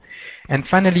renewable. And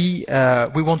finally,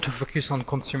 we want to focus on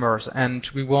consumers, and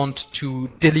we want to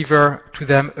deliver to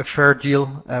them a fair deal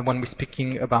when we're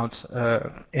speaking about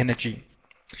energy.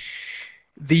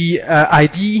 The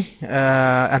idea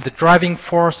and the driving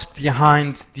force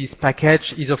behind this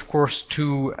package is, of course,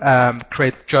 to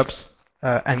create jobs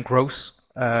and growth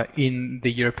in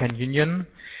the European Union.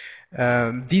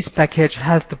 This package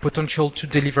has the potential to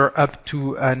deliver up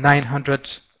to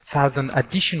 900,000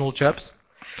 additional jobs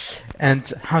and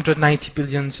 190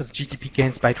 billion of GDP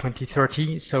gains by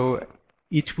 2030. So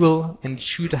it will and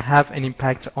should have an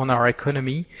impact on our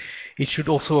economy. It should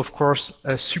also, of course,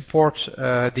 support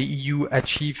the EU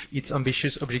achieve its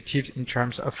ambitious objectives in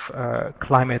terms of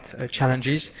climate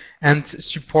challenges, and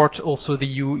support also the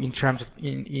EU in terms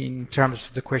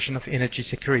of the question of energy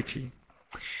security.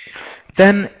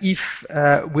 Then, if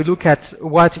we look at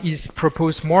what is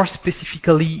proposed more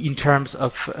specifically in terms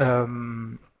of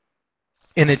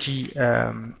energy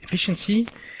efficiency,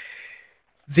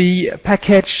 the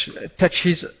package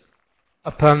touches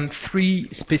upon three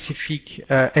specific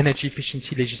energy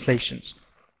efficiency legislations.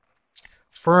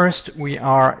 First, we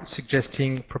are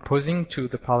proposing to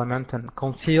the Parliament and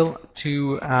Council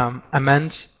to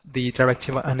amend the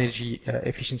Directive on Energy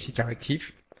Efficiency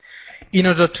Directive in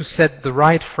order to set the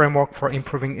right framework for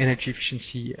improving energy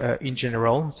efficiency in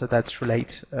general. So that's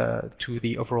related to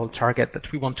the overall target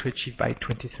that we want to achieve by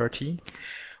 2030.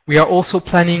 We are also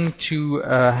planning to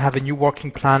have a new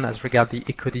working plan as regards the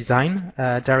eco-design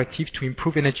directive to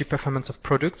improve energy performance of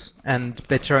products and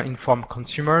better inform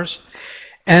consumers.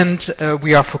 And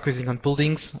we are focusing on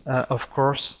buildings, of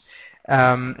course.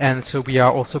 And so we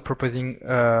are also proposing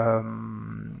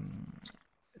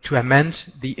to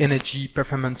amend the energy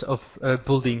performance of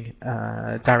building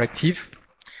directive,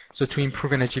 so to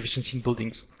improve energy efficiency in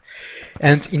buildings.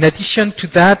 And in addition to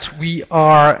that, we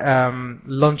are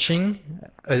launching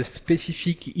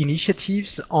specific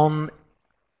initiatives on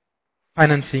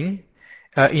financing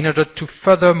in order to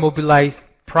further mobilize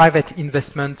private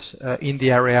investment in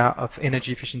the area of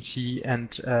energy efficiency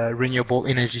and renewable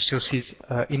energy sources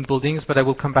in buildings, but I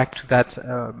will come back to that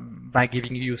by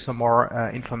giving you some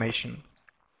more information.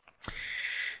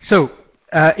 So,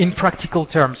 in practical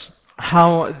terms,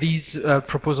 how these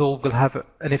proposals will have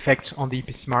an effect on the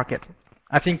EPC market.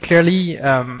 I think clearly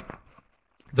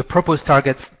the proposed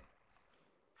target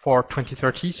for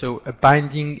 2030, so a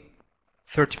binding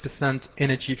 30%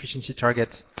 energy efficiency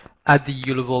target at the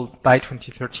EU level by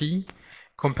 2030,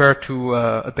 compared to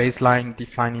a baseline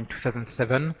defined in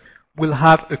 2007, will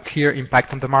have a clear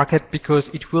impact on the market because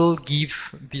it will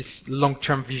give this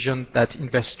long-term vision that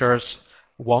investors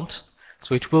want.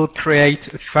 So it will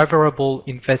create a favorable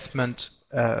investment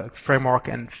framework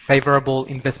and favorable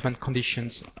investment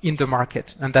conditions in the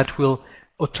market, and that will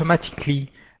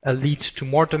automatically lead to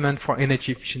more demand for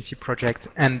energy efficiency projects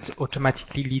and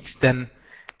automatically leads then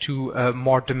to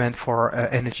more demand for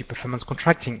energy performance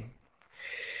contracting.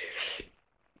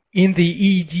 In the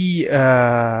EED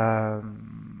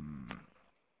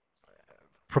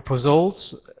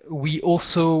proposals, we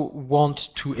also want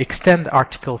to extend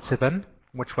Article 7,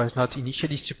 which was not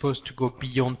initially supposed to go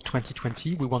beyond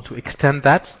 2020. We want to extend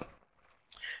that,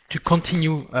 to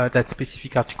continue that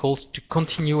specific article, to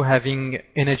continue having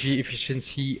energy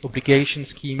efficiency obligation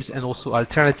schemes and also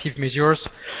alternative measures,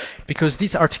 because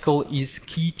this article is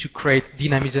key to create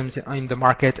dynamism in the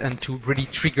market and to really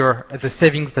trigger the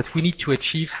savings that we need to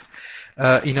achieve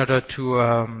in order to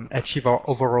achieve our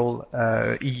overall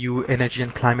EU energy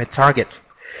and climate target.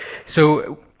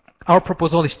 So our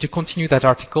proposal is to continue that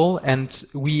article, and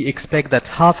we expect that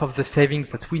half of the savings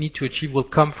that we need to achieve will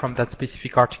come from that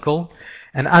specific article.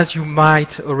 And as you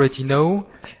might already know,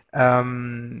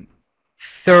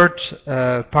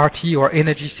 third-party or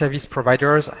energy service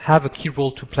providers have a key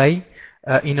role to play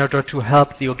in order to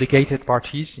help the obligated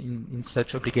parties in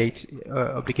such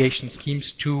obligation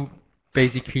schemes to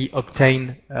basically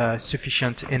obtain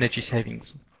sufficient energy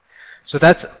savings. So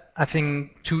that's, I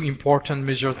think, two important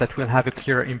measures that will have a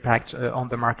clear impact on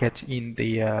the market in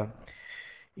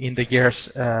the years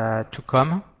to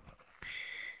come.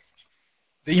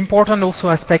 The important also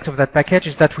aspect of that package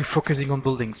is that we're focusing on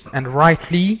buildings, and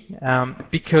rightly,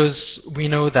 because we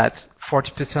know that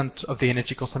 40% of the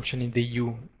energy consumption in the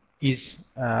EU is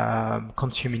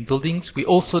consumed in buildings. We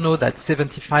also know that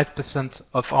 75%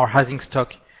 of our housing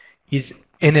stock is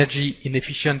energy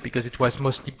inefficient because it was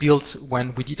mostly built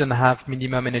when we didn't have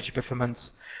minimum energy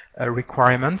performance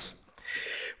requirements.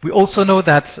 We also know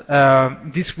that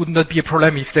this would not be a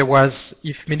problem if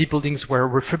many buildings were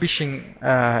refurbishing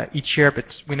each year,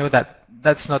 but we know that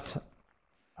that's not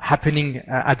happening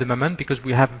at the moment because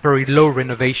we have very low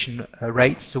renovation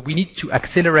rates. So we need to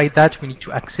accelerate that. We need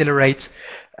to accelerate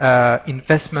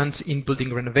investment in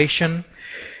building renovation.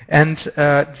 And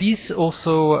this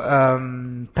also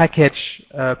package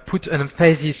put an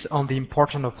emphasis on the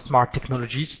importance of smart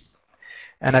technologies.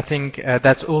 And I think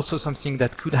that's also something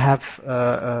that could have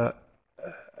an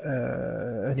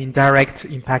indirect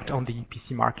impact on the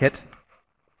EPC market.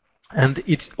 And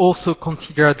it's also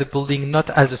considered the building not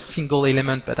as a single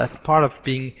element, but as part of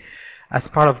the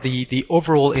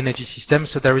overall energy system.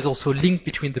 So there is also a link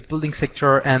between the building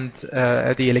sector and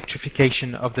the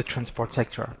electrification of the transport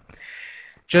sector.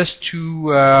 Just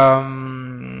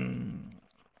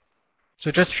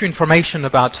a few information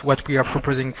about what we are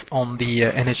proposing on the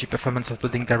Energy Performance of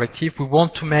Building Directive. We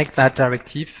want to make that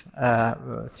directive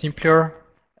simpler,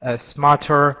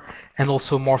 smarter, and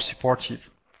also more supportive.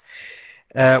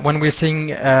 When we're saying,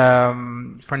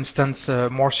 for instance,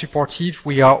 more supportive,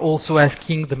 we are also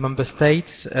asking the member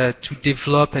states to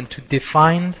develop and to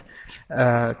define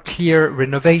clear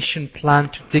renovation plan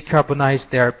to decarbonize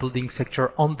their building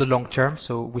sector on the long term,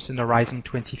 so within Horizon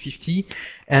 2050.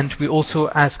 And we also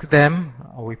ask them,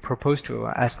 or we propose to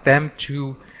ask them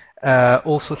to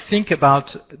also think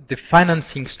about the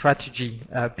financing strategy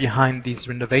behind these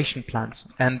renovation plans.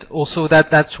 And also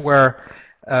that's where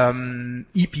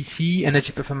EPC,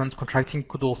 energy performance contracting,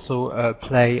 could also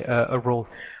play a role.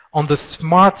 On the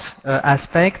smart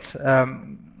aspect,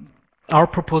 our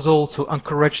proposal also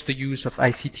encourages the use of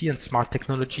ICT and smart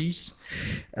technologies.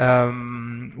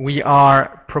 We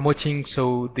are promoting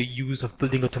the use of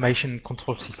building automation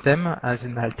control system as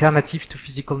an alternative to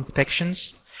physical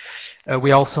inspections.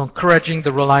 We are also encouraging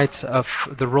the rollout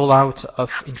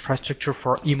of infrastructure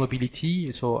for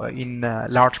e-mobility, so in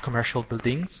large commercial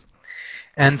buildings.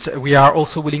 And we are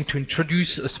also willing to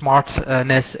introduce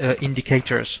smartness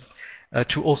indicators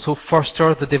to also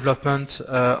foster the development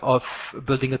of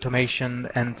building automation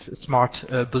and smart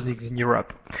buildings in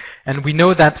Europe. And we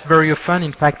know that very often,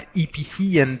 in fact,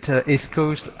 EPC and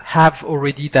ESCOs have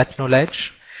already that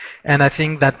knowledge. And I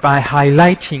think that by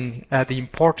highlighting the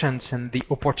importance and the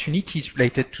opportunities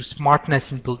related to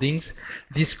smartness in buildings,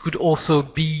 this could also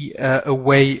be a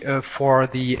way for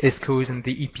the ESCOs and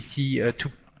the EPC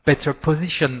to better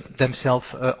position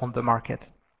themselves on the market.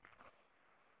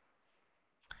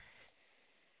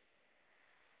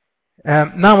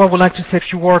 Now I would like to say a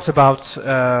few words about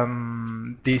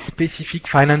the specific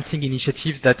financing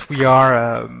initiative that we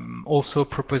are also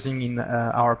proposing in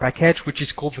our package, which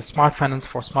is called the Smart Finance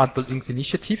for Smart Buildings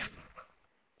Initiative.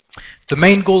 The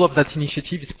main goal of that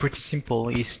initiative is pretty simple,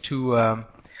 is to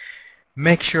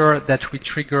make sure that we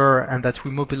trigger and that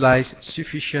we mobilize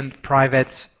sufficient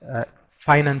private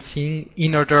financing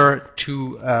in order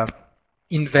to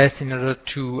invest, in order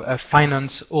to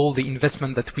finance all the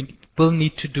investment that we will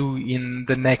need to do in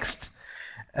the next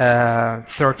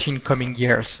 13 coming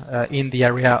years in the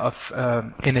area of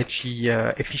energy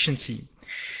efficiency.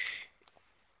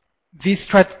 This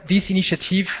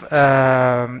initiative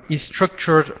is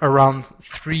structured around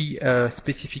three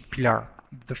specific pillars.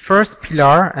 The first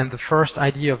pillar and the first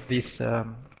idea of this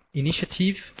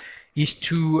initiative is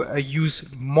to use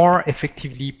more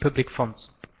effectively public funds.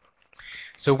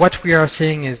 So what we are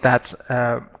saying is that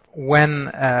when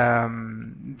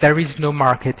there is no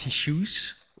market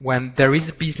issues, when there is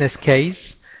a business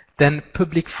case, then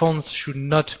public funds should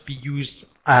not be used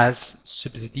as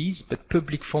subsidies, but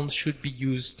public funds should be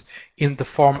used in the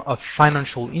form of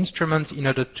financial instruments in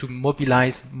order to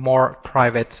mobilize more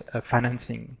private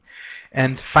financing.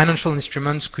 And financial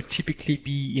instruments could typically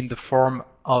be in the form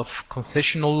of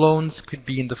concessional loans, could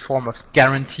be in the form of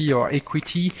guarantee or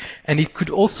equity, and it could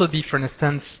also be, for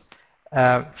instance,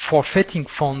 forfeiting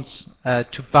funds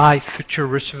to buy future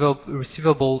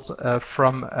receivables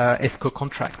from ESCO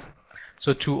contracts.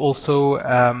 So to also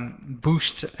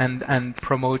boost and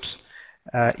promote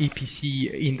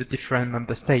EPC in the different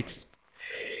member states.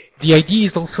 The idea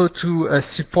is also to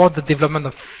support the development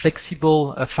of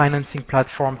flexible financing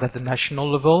platforms at the national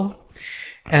level,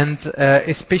 and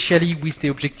especially with the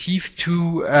objective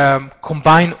to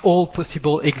combine all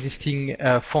possible existing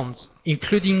funds,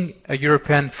 including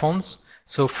European funds,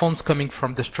 so funds coming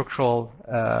from the structural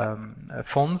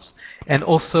funds, and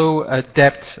also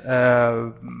debt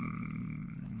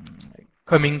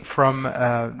coming from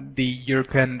the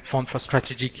European Fund for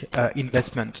Strategic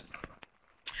Investment.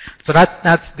 So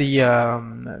that's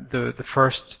the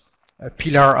first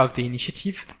pillar of the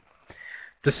initiative.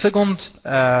 The second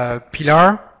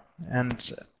pillar,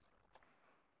 and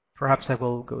perhaps I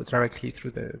will go directly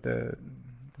through the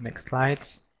next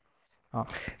slides.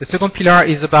 The second pillar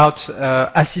is about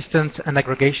assistance and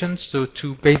aggregation, so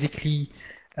to basically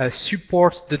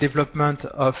support the development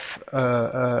of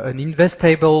an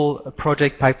investable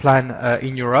project pipeline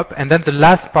in Europe. And then the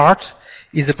last part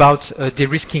is about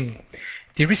de-risking.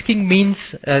 De-risking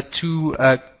means to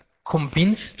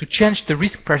change the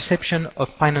risk perception of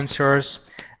financiers,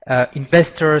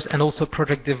 investors, and also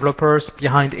project developers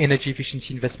behind energy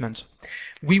efficiency investment.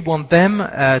 We want them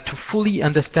to fully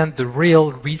understand the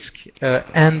real risk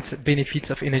and benefits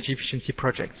of energy efficiency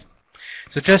projects.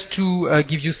 So just to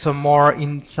give you some more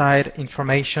inside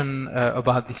information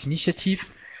about this initiative,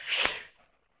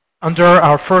 under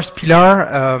our first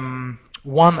pillar,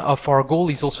 one of our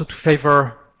goals is also to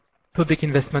favor public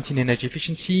investment in energy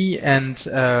efficiency, and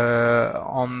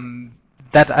on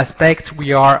that aspect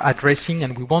we are addressing,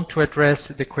 and we want to address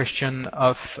the question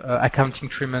of accounting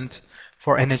treatment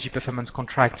for energy performance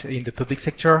contract in the public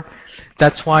sector.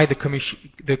 That's why the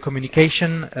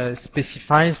communication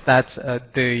specifies that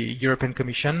the European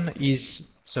Commission is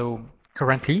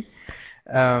currently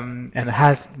and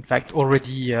has in fact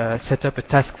already set up a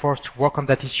task force to work on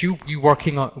that issue. We're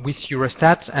working with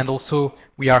Eurostat, and also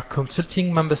we are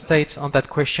consulting member states on that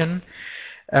question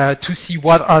to see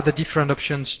what are the different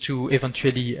options to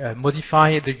eventually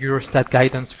modify the Eurostat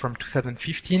guidance from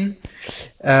 2015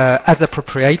 as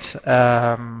appropriate.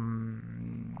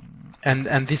 And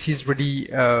this is really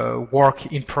work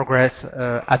in progress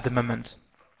at the moment.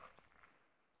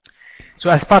 So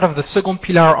as part of the second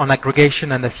pillar on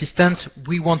aggregation and assistance,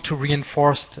 we want to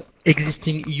reinforce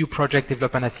existing EU project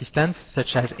development assistance,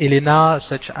 such as ELENA,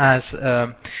 such as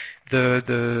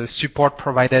the support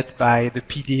provided by the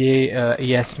PDA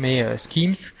ESME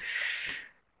schemes.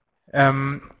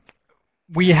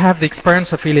 We have the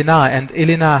experience of ELENA, and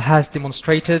ELENA has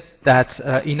demonstrated that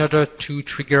in order to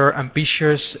trigger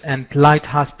ambitious and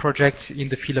lighthouse projects in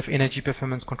the field of energy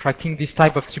performance contracting, this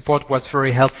type of support was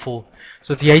very helpful.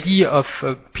 So the idea of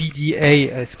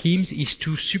PDA schemes is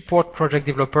to support project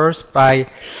developers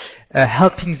by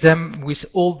helping them with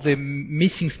all the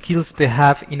missing skills they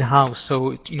have in-house,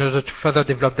 so in order to further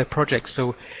develop their projects.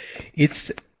 So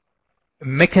it's a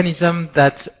mechanism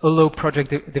that allows project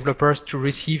developers to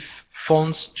receive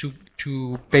funds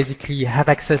to basically have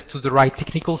access to the right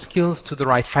technical skills, to the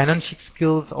right financial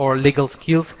skills or legal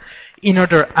skills, in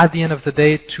order at the end of the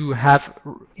day to have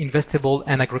investable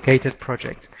and aggregated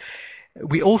projects.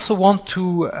 We also want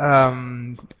to,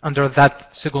 under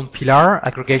that second pillar,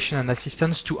 aggregation and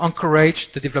assistance, to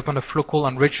encourage the development of local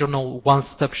and regional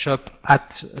one-stop shop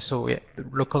at the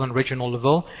local and regional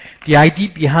level. The idea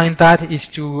behind that is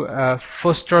to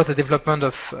foster the development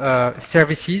of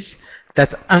services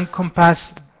that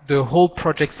encompass the whole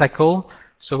project cycle,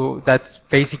 so that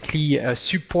basically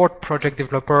support project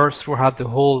developers throughout the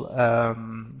whole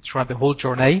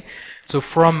journey. So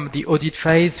from the audit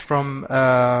phase, from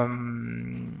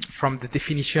the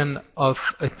definition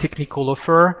of a technical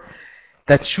offer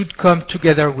that should come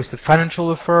together with the financial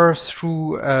offer,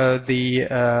 through the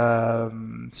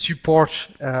support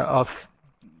of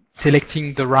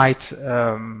selecting the right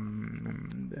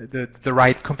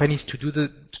companies to do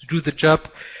the job,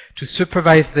 to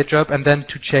supervise the job, and then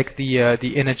to check the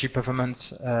energy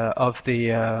performance of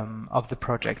the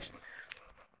project.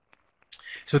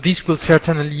 So this will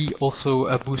certainly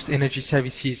also boost energy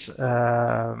services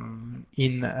in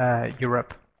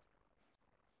Europe.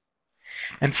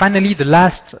 And finally, the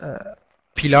last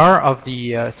pillar of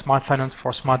the Smart Finance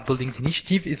for Smart Buildings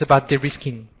initiative is about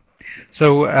de-risking.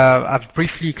 So I've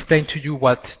briefly explained to you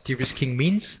what de-risking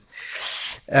means.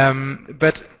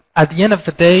 But at the end of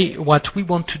the day, what we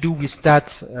want to do with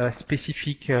that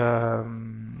specific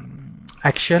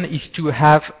action is to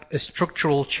have a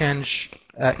structural change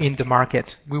in the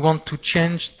market. We want to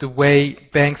change the way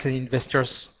banks and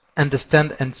investors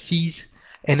understand and seize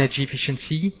energy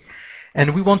efficiency,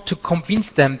 and we want to convince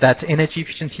them that energy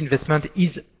efficiency investment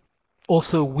is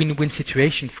also a win-win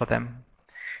situation for them,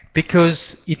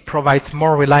 because it provides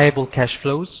more reliable cash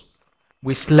flows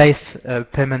with less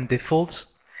payment defaults,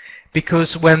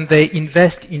 because when they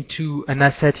invest into an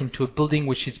asset, into a building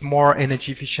which is more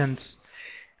energy efficient,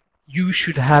 you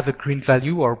should have a green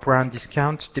value or brown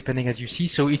discount, depending as you see.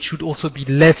 So it should also be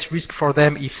less risk for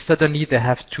them if suddenly they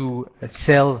have to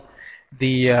sell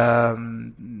the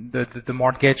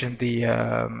mortgage and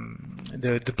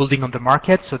the building on the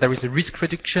market. So there is a risk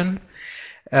reduction.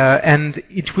 And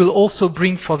it will also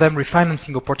bring for them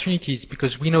refinancing opportunities,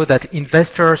 because we know that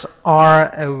investors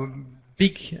are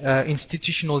big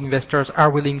institutional investors are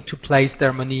willing to place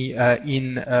their money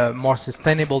in a more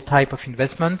sustainable type of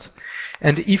investment.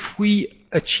 And if we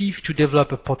achieve to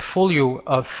develop a portfolio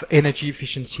of energy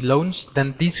efficiency loans,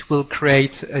 then this will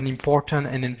create an important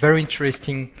and a very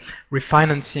interesting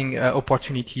refinancing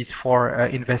opportunities for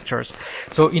investors.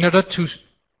 So in order to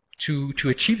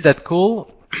achieve that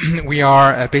goal, we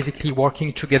are basically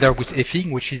working together with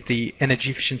EFIG, which is the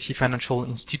Energy Efficiency Financial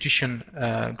Institution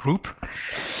group.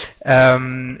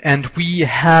 And we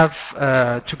have,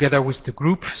 together with the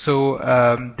group,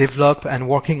 develop and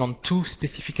working on two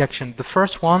specific actions. The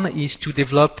first one is to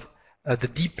develop the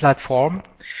DEEP platform,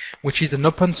 which is an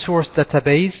open source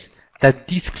database that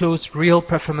discloses real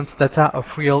performance data of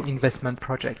real investment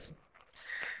projects.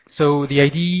 So the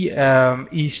idea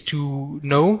is to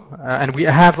know, and we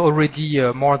have already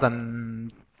more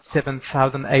than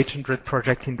 7,800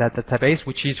 projects in that database,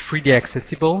 which is freely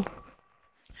accessible.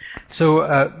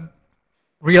 So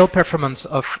real performance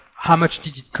of how much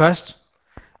did it cost,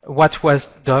 what was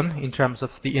done in terms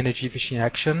of the energy efficient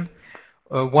action,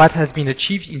 what has been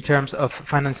achieved in terms of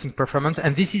financing performance.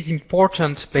 And this is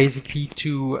important basically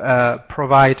to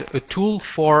provide a tool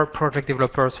for project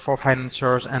developers, for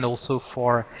financiers, and also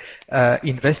for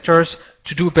investors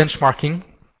to do benchmarking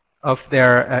of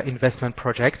their investment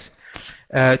projects,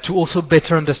 to also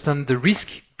better understand the risk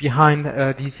behind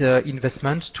these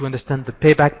investments, to understand the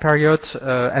payback period,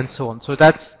 and so on. So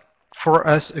that's, for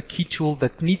us, a key tool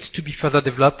that needs to be further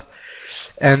developed.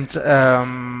 And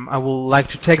I would like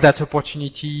to take that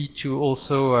opportunity to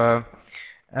also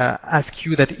ask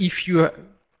you that if you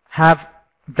have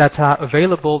data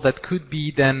available that could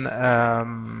be then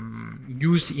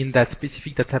used in that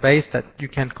specific database, that you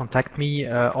can contact me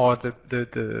or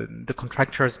the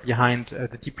contractors behind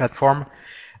the DEEP platform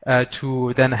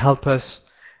to then help us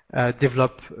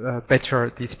develop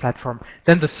better this platform.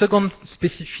 Then the second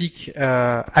specific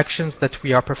actions that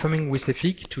we are performing with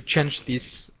EFIG to change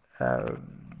this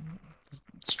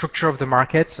structure of the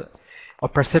market or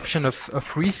perception of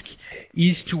risk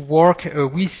is to work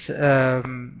with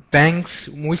banks,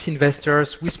 with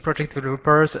investors, with project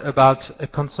developers about a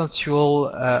consensual,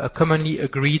 a commonly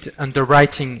agreed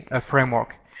underwriting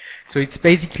framework. So it's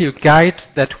basically a guide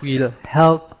that will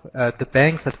help the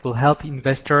banks, that will help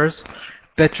investors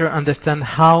better understand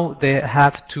how they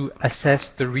have to assess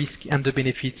the risk and the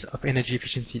benefits of energy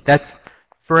efficiency. That's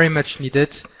very much needed.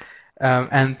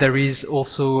 And there is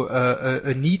also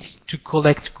a need to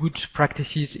collect good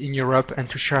practices in Europe and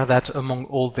to share that among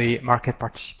all the market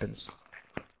participants.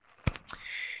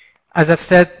 As I've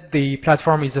said, the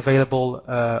platform is available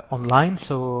online,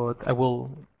 so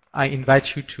I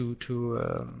invite you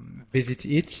to visit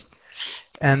it.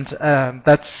 And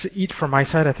that's it from my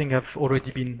side. I think I've already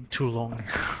been too long.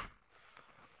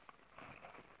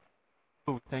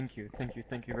 Oh, thank you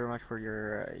very much for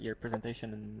your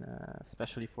presentation, and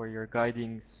especially for your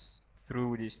guidings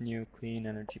through this new clean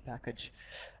energy package.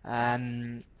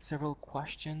 Several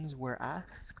questions were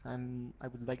asked. I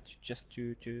would like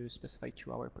to specify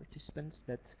to our participants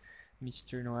that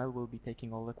Mr. Noel will be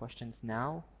taking all the questions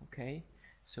now. Okay,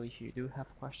 so if you do have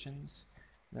questions,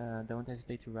 don't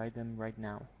hesitate to write them right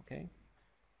now. Okay.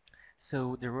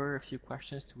 So there were a few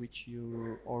questions to which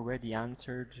you already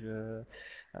answered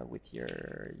with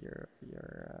your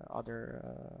other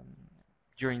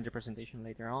during the presentation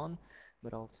later on,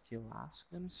 but I'll still ask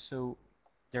them. So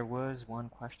there was one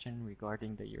question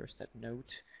regarding the Eurostat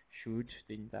note: should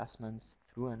the investments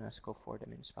through an ESCO for the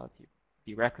municipality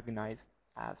be recognized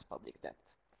as public debt?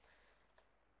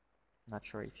 Not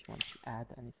sure if you want to add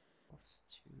anything else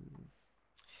to.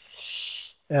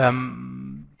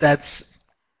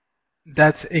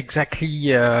 That's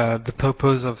exactly the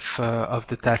purpose of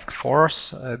the task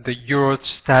force. The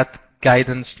Eurostat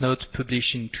guidance note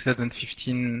published in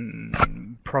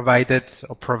 2015 provides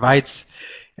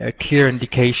a clear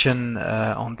indication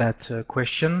on that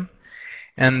question.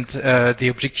 And the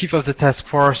objective of the task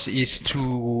force is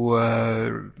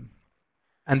to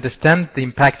understand the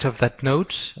impact of that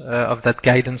note, of that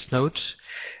guidance note,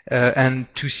 and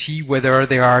to see whether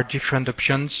there are different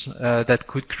options that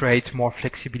could create more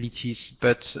flexibilities.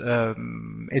 But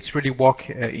it's really work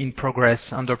in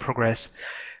progress, under progress.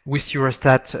 with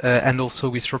Eurostat and also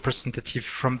with representatives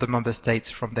from the member states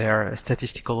from their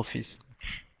statistical office.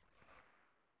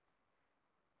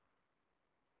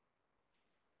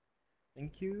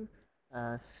 Thank you.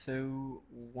 So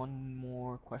one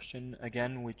more question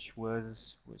again, which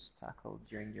was tackled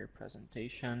during your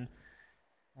presentation.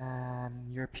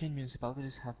 European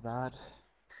municipalities have bad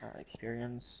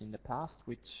experience in the past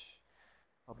with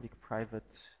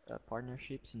public-private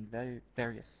partnerships in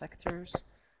various sectors.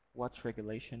 What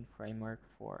regulation framework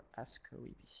for ESCO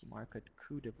EPC market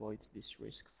could avoid this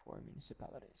risk for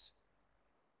municipalities?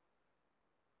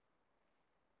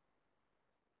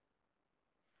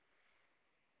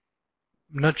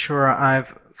 I'm not sure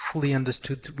I've fully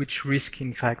understood which risk,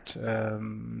 in fact,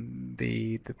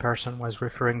 the person was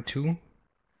referring to.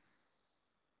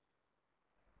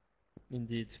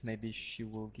 Indeed, maybe she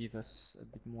will give us a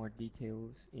bit more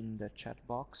details in the chat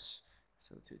box,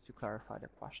 so to clarify the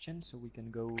question, so we can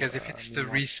go. Because if it's the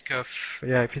risk of,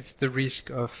 if it's the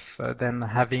risk of then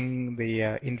having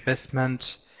the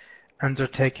investment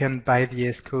undertaken by the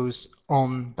ESCOs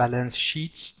on balance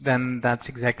sheets, then that's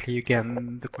exactly,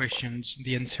 again,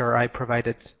 the answer I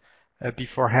provided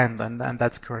beforehand, and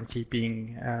that's currently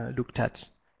being looked at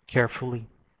carefully.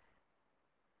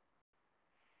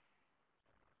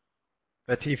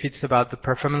 But if it's about the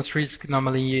performance risk,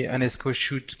 normally an ESCO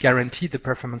should guarantee the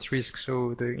performance risk.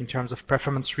 So in terms of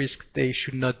performance risk, they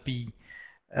should not be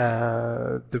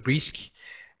the risk.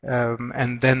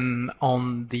 And then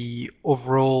on the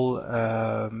overall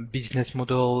business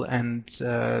model and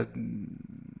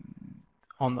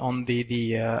on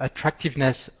the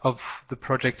attractiveness of the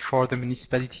project for the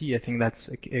municipality, I think that's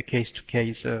a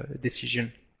case-to-case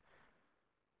decision.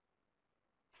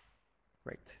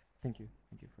 Great, thank you.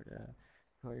 Thank you for the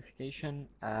clarification.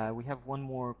 We have one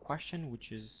more question,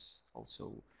 which is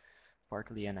also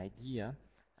partly an idea.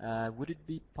 Would it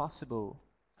be possible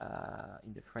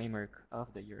in the framework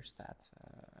of the Eurostat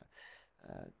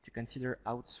to consider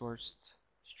outsourced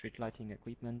street lighting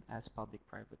equipment as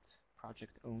public-private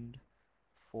project owned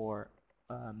for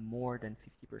more than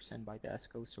 50% by the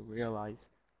ESCO, so realize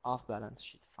off-balance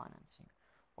sheet financing,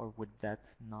 or would that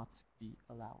not be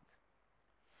allowed?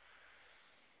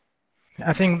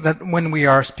 I think that when we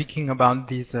are speaking about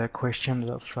these questions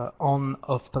of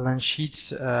on-off balance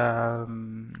sheets,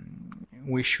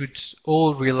 we should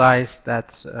all realize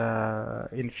that,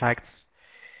 in fact,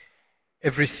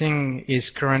 everything is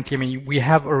currently, I mean, we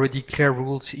have already clear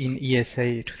rules in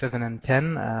ESA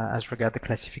 2010 as regard the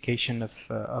classification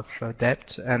of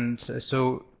debt. And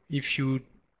so if you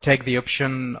take the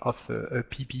option of a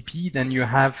PPP, then you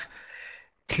have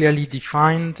clearly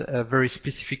defined very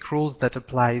specific rules that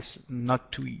applies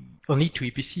not to only to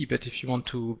EPC, but if you want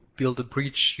to build a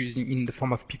bridge using in the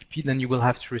form of PPP, then you will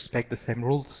have to respect the same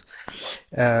rules.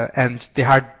 And there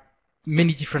are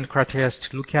many different criteria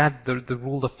to look at. The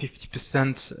rule of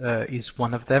 50% is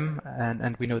one of them,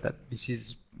 and we know that this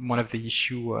is one of the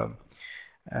issue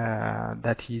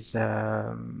that is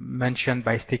mentioned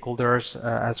by stakeholders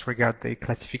as regard the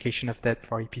classification of debt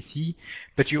for EPC.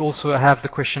 But you also have the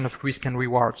question of risk and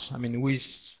rewards. I mean, who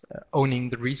is owning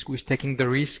the risk, who is taking the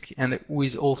risk, and who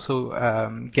is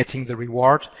also getting the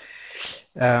reward.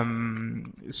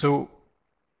 So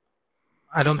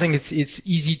I don't think it's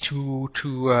easy to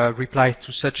reply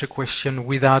to such a question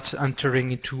without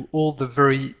entering into all the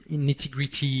very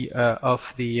nitty-gritty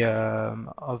of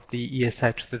the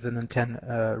ESA 2010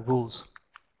 rules.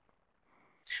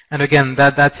 And again,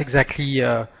 that's exactly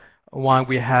why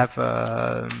we have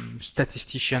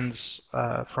statisticians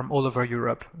from all over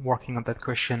Europe working on that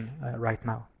question right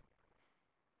now.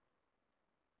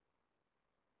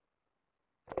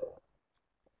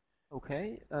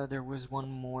 Okay, there was one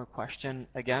more question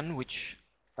again, which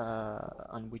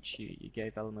on which you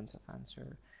gave elements of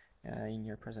answer in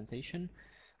your presentation.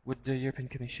 Would the European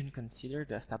Commission consider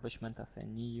the establishment of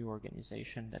an EU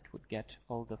organization that would get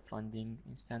all the funding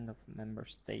instead of member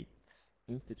states,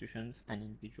 institutions, and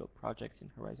individual projects in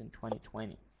Horizon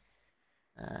 2020?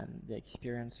 The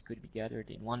experience could be gathered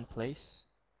in one place,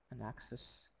 and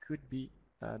access could be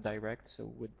direct,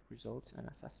 so would results and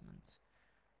assessments.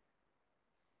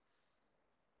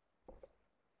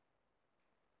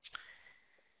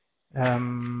 I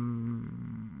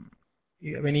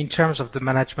mean, in terms of the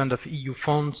management of EU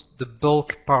funds, the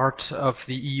bulk part of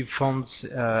the EU funds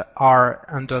are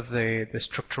under the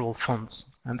structural funds,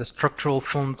 and the structural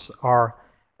funds are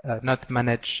not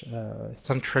managed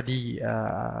centrally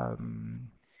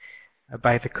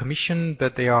by the Commission,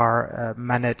 but they are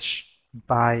managed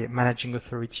by managing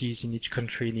authorities in each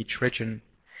country, in each region.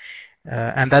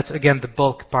 And that's, again, the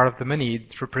bulk part of the money.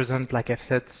 It represents, like I've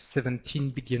said,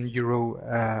 17 billion euro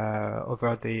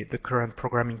over the current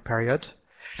programming period.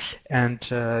 And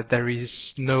there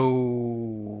is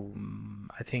no,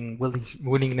 I think,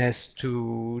 willingness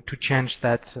to change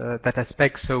that that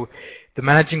aspect. So the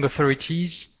managing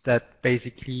authorities that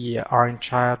basically are in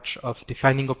charge of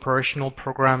defining operational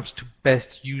programs to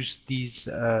best use these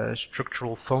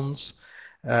structural funds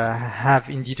have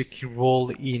indeed a key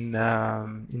role in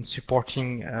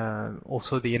supporting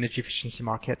also the energy efficiency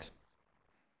market.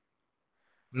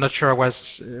 I'm not sure I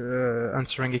was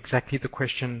answering exactly the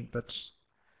question, but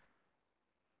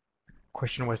the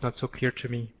question was not so clear to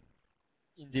me.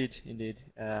 Indeed, indeed.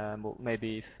 Well,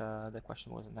 maybe if the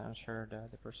question wasn't answered,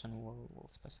 the person will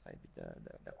specify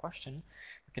the question.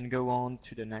 We can go on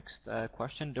to the next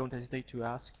question. Don't hesitate to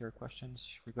ask your questions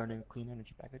regarding the clean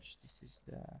energy package. This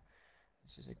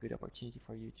is a good opportunity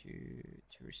for you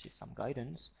to receive some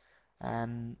guidance.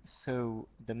 So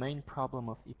the main problem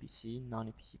of EPC,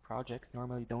 non-EPC projects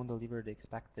normally don't deliver the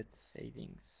expected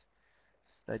savings.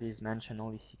 Studies mention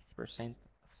only 60% of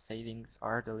savings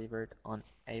are delivered on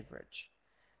average.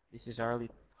 This is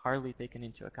hardly taken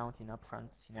into account in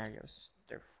upfront scenarios.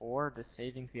 Therefore, the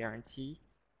savings guarantee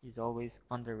is always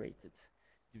underrated.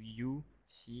 Do you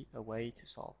see a way to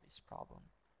solve this problem?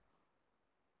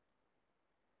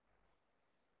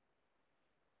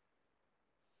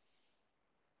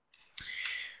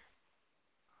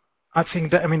 I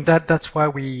think that, I mean, that's why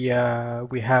we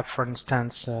have, for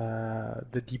instance,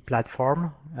 the D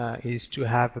platform is to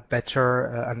have a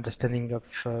better understanding of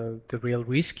the real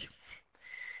risk.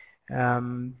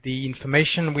 The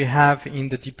information we have in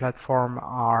the D platform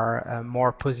are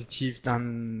more positive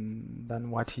than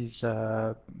what is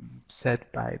said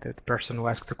by the person who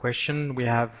asked the question. We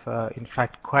have, in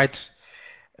fact, quite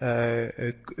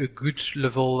a good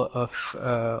level of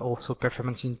also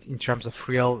performance in terms of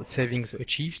real savings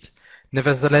achieved.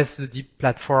 Nevertheless, the DEEP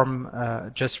platform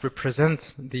just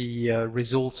represents the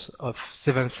results of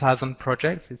 7,000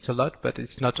 projects. It's a lot, but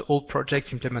it's not all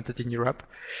projects implemented in Europe.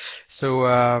 So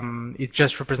it's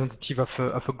just representative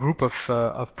of a group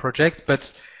of projects,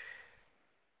 but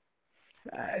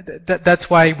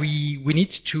that's why we need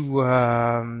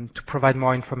to provide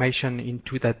more information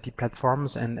into that deep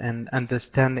platforms and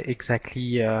understand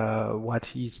exactly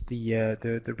what is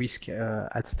the risk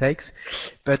at stakes.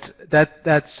 But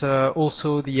that's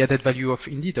also the added value of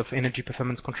indeed of energy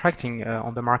performance contracting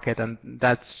on the market, and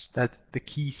that's the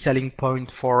key selling point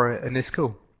for an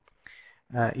ESCO.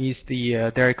 Is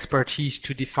their expertise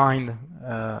to define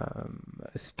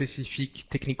specific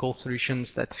technical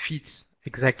solutions that fits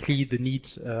exactly the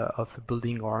needs of a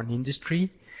building or an industry,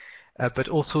 but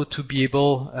also to be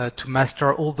able to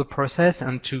master all the process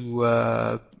and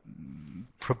to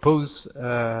propose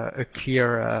a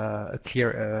clear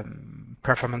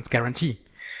performance guarantee.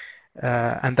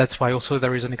 And that's why also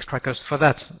there is an extra cost for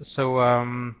that. So,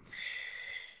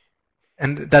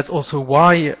 and that's also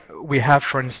why we have,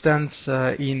 for instance,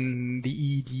 in the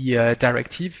EED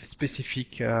directive,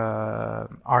 specific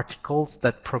articles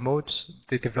that promote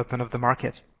the development of the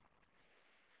market.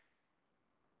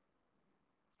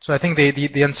 So I think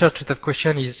the answer to that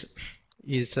question is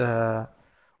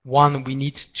one, we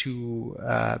need to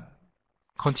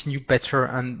continue better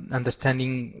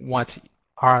understanding what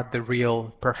are the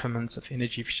real performance of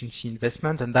energy efficiency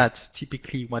investment, and that's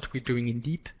typically what we're doing in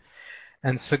DEEP.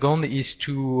 And second is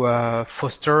to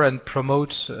foster and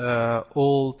promote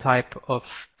all type of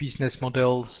business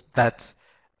models that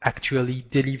actually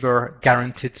deliver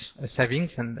guaranteed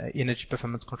savings, and energy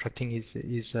performance contracting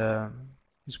is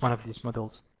one of these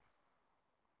models.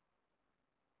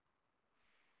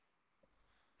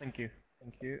 Thank you.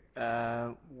 Thank you.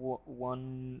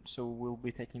 So we'll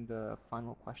be taking the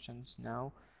final questions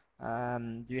now.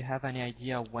 Do you have any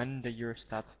idea when the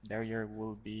Eurostat barrier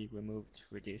will be removed,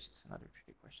 reduced? Another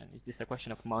tricky question. Is this a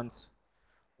question of months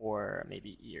or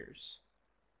maybe years?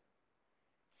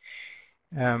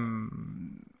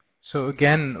 So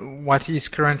again, what is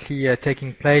currently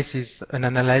taking place is an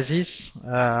analysis.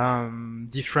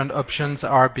 Different options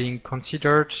are being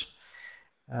considered.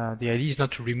 The idea is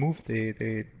not to remove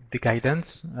the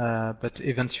guidance, but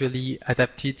eventually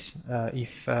adapt it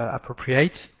if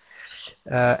appropriate.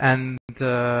 And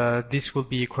this will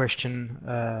be a question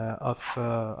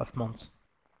of months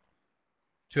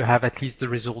to have at least the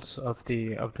results of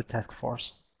the task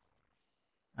force,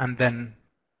 and then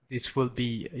this will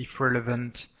be, if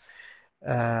relevant,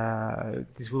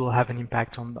 this will have an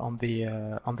impact on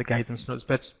the guidance notes.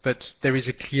 But there is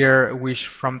a clear wish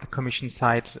from the Commission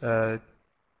side,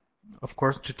 of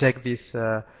course, to take this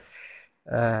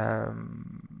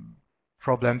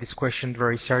problem, this question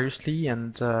very seriously,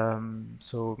 and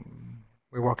so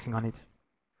we're working on it.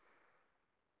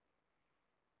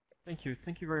 Thank you.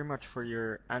 Thank you very much for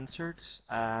your answers.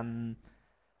 I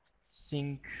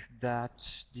think that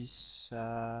this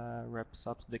wraps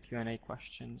up the Q&A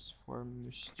questions for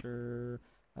Mr.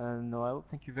 Noel.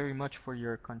 Thank you very much for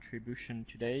your contribution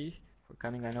today, for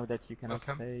coming. I know that you cannot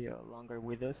stay longer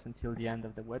with us until the end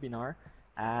of the webinar.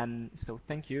 So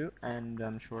thank you, and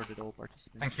I'm sure that all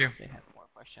participants, if they have more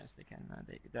questions, they can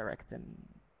they direct them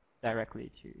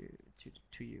directly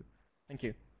to you. Thank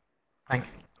you. Thanks.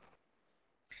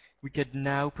 We could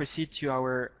now proceed to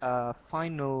our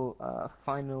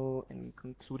final and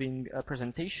concluding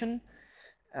presentation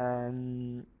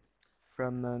from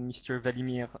Mr.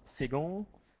 Vladimir Segon.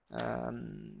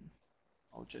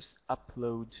 I'll just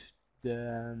upload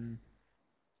the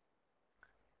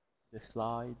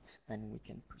slides and we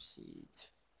can proceed.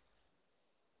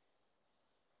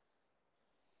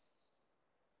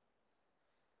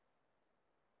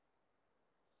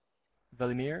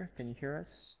 Vladimir, can you hear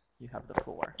us? You have the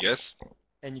floor. Yes.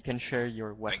 And you can share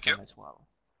your webcam as well.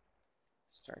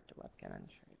 Start the webcam and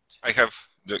share it. I have.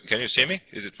 Can you see me?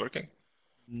 Is it working?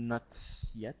 Not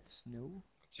yet. No.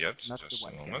 Not yet. Not just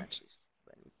the webcam, a moment.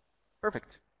 at least.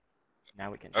 Perfect. Now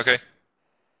we can. Okay.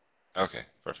 Okay.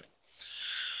 Perfect.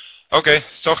 Okay.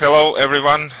 So hello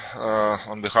everyone.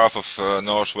 On behalf of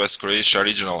Northwest Croatia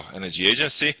Regional Energy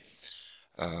Agency.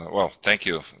 Well, thank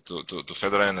you to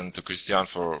Federan and to Christian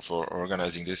for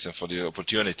organizing this and for the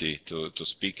opportunity to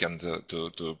speak and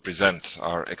to present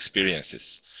our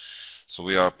experiences. So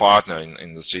we are a partner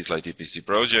in the Streetlight EPC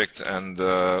project, and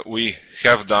we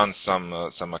have done some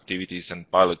activities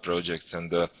and pilot projects,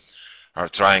 and are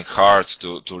trying hard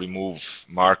to remove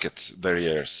market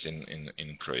barriers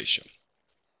in Croatia.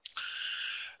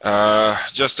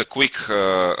 Just a quick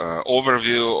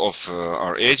overview of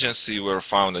our agency. We were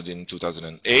founded in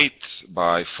 2008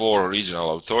 by 4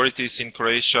 regional authorities in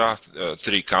Croatia,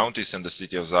 3 counties and the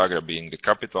city of Zagreb being the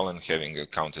capital and having a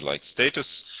county-like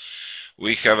status.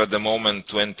 We have at the moment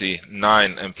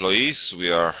 29 employees. We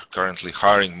are currently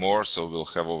hiring more, so we'll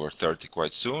have over 30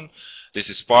 quite soon. This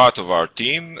is part of our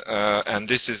team, and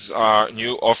this is our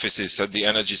new offices at the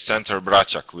Energy Center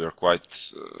Bračak. We are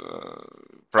quite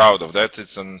proud of that.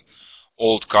 It's an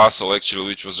old castle actually,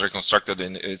 which was reconstructed,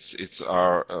 and it's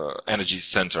our energy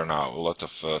center now. A lot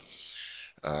of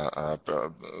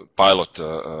pilot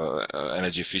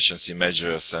energy efficiency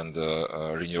measures and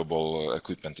renewable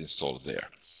equipment installed there.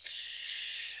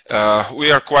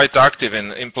 We are quite active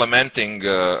in implementing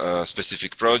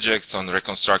specific projects on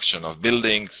reconstruction of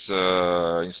buildings,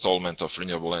 installment of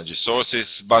renewable energy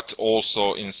sources, but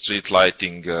also in street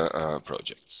lighting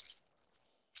projects.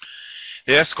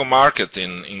 The ESCO market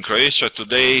in Croatia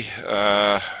today,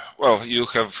 well, you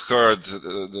have heard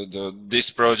this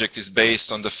project is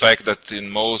based on the fact that in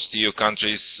most EU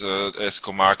countries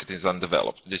ESCO market is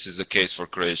undeveloped. This is the case for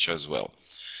Croatia as well.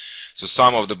 So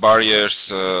some of the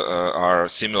barriers are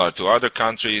similar to other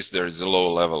countries. There is a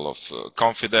low level of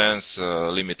confidence,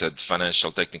 limited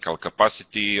financial technical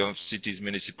capacity of cities,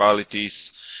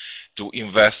 municipalities to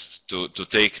invest, to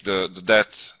take the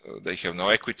debt. They have no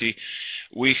equity.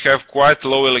 We have quite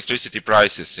low electricity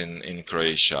prices in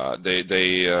Croatia. They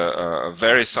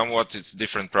vary somewhat. It's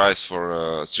different price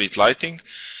for street lighting.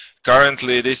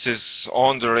 Currently, this is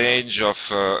on the range of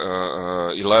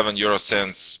 11 euro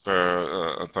cents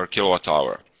per kilowatt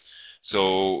hour.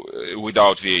 So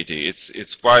without VAT,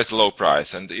 it's quite low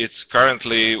price, and it's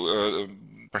currently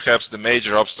perhaps the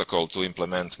major obstacle to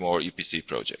implement more EPC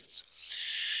projects.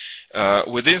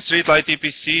 Within Streetlight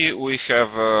EPC, we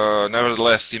have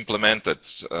nevertheless implemented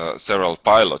several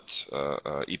pilot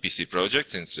EPC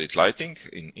projects in street lighting,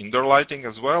 in indoor lighting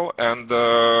as well, and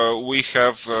we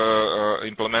have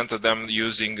implemented them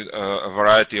using a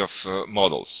variety of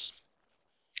models.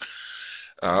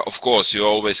 Of course, you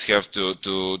always have to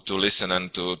listen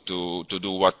and to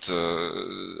do what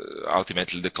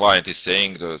ultimately the client is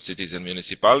saying, the cities and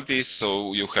municipalities,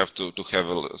 so you have to have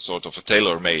a sort of a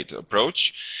tailor-made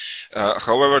approach.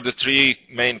 However, the 3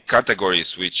 main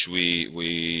categories which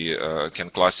we can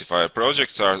classify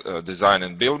projects are design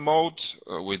and build mode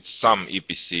with some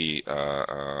EPC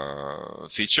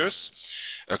features,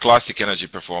 classic energy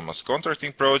performance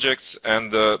contracting projects,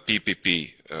 and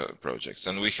PPP projects.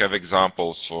 And we have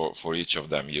examples for each of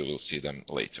them. You will see them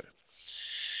later.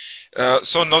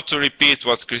 So not to repeat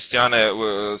what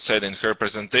Christiane said in her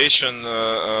presentation,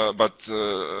 but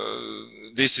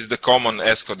this is the common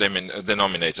ESCO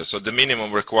denominator. So the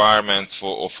minimum requirement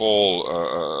of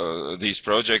all these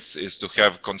projects is to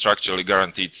have contractually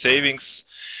guaranteed savings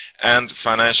and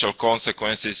financial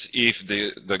consequences if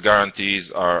the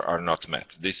guarantees are not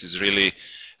met. This is really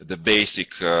the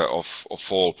basic of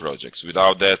all projects.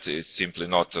 Without that, it's simply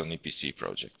not an EPC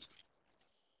project.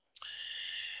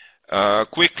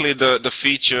 Quickly, the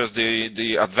features,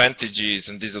 the advantages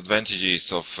and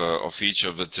disadvantages of each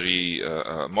of the three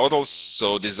models.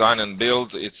 So design and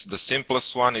build, it's the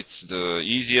simplest one, it's the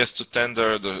easiest to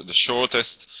tender, the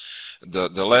shortest,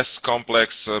 the less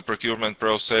complex procurement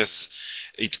process.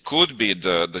 It could be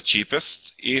the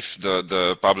cheapest if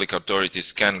the public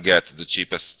authorities can get the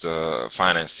cheapest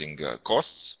financing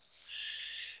costs.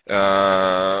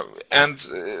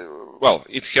 Well,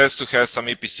 it has to have some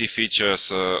EPC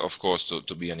features, of course,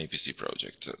 to be an EPC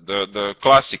project. The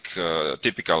classic,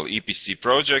 typical EPC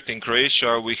project in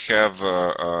Croatia, we have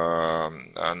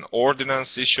an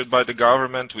ordinance issued by the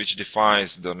government which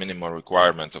defines the minimum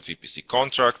requirement of EPC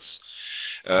contracts.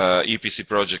 EPC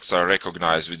projects are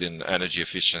recognized within energy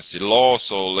efficiency law,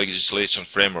 so legislation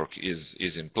framework is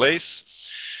in place.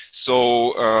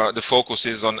 So the focus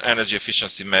is on energy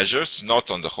efficiency measures, not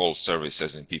on the whole service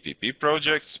as in PPP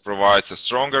projects, provides a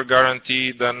stronger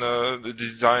guarantee than the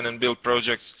design and build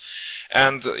projects,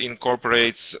 and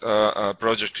incorporates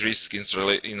project risk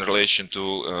in relation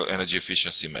to energy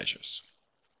efficiency measures.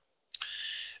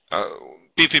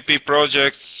 PPP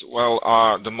projects, well,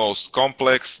 are the most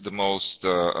complex, the most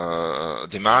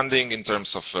demanding in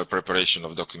terms of preparation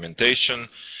of documentation,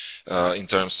 in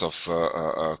terms of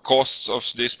costs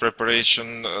of this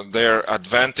preparation. Their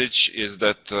advantage is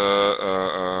that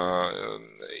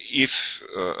if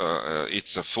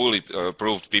it's a fully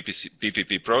approved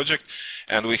PPP project,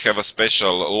 and we have a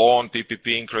special law on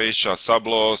PPP in Croatia,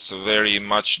 sub-laws, very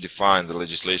much defined the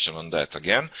legislation on that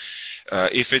again.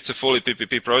 If it's a fully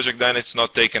PPP project, then it's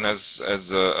not taken as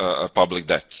a public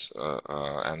debt,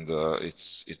 and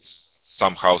it's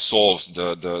somehow solves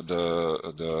the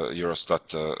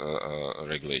Eurostat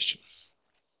regulation.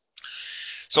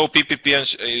 So PPP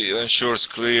ensures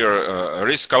clear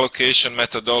risk allocation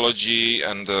methodology,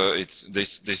 and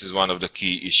this is one of the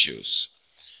key issues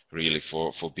really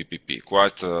for PPP.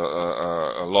 Quite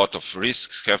a lot of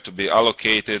risks have to be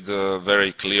allocated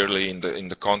very clearly in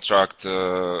the contract,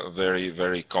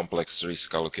 very complex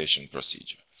risk allocation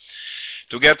procedure.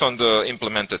 To get on the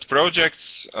implemented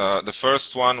projects, the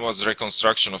first one was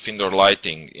reconstruction of indoor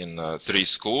lighting in 3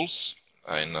 schools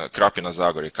in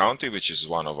Krapina-Zagorje County, which is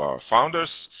one of our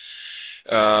founders.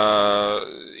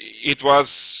 It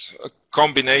was a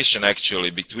combination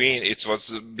actually between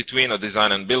a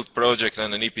design and build project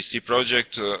and an EPC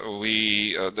project.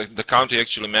 The county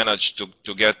actually managed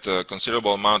to get a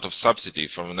considerable amount of subsidy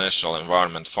from the National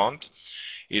Environment Fund.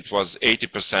 It was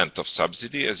 80% of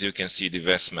subsidy, as you can see, the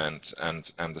investment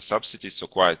and the subsidy, so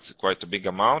quite a big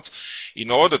amount.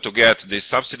 In order to get this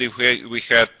subsidy, we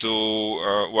had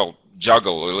to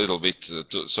juggle a little bit.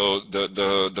 So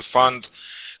the fund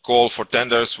call for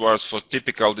tenders was for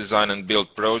typical design and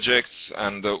build projects,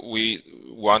 and we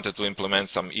wanted to implement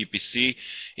some EPC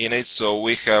in it. So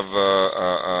we have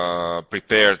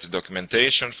prepared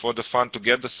documentation for the fund to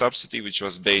get the subsidy, which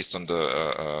was based on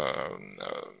the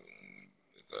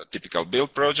typical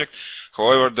build project.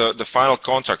 However, the final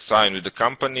contract signed with the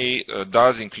company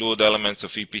does include elements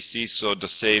of EPC, so the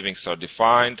savings are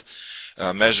defined,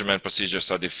 measurement procedures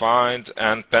are defined,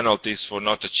 and penalties for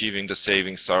not achieving the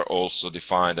savings are also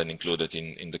defined and included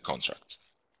in the contract.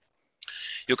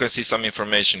 You can see some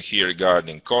information here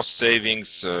regarding cost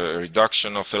savings,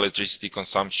 reduction of electricity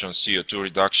consumption, CO2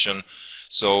 reduction.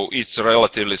 So it's a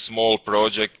relatively small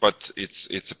project, but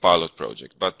it's a pilot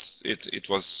project. But it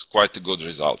was quite a good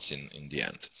results in the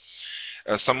end.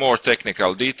 Some more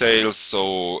technical details.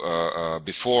 So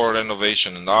before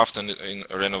renovation and after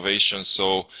renovation,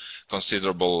 so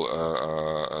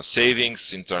considerable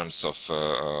savings in terms of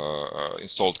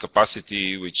installed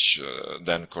capacity, which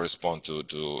then correspond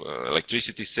to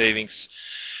electricity savings.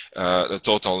 The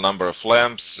total number of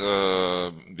lamps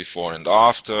before and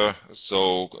after,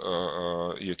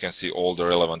 so you can see all the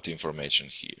relevant information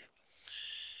here.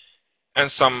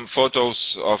 And some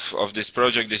photos of this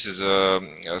project. This is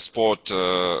a sport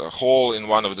hall in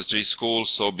one of the 3 schools,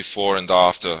 so before and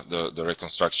after the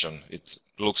reconstruction. It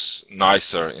looks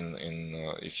nicer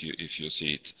if you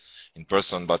see it in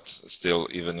person, but still,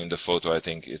 even in the photo, I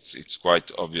think it's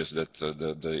quite obvious that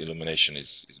the illumination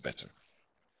is better.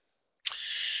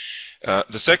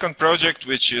 The second project,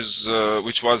 which was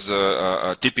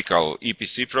a typical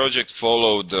EPC project,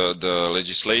 followed the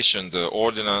legislation, the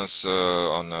ordinance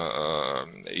on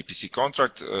EPC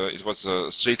contract. It was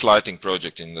a street lighting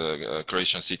project in the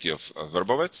Croatian city of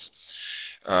Vrbovec.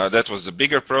 That was the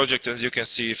bigger project. As you can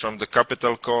see from the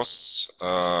capital costs,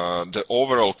 the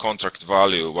overall contract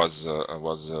value was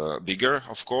bigger,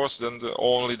 of course, than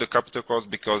only the capital cost,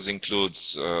 because it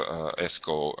includes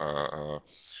ESCO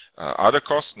other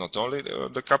costs, not only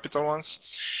the capital ones.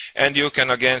 And you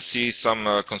can again see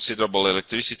some considerable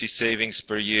electricity savings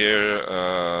per year.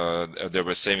 There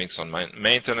were savings on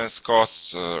maintenance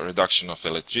costs, reduction of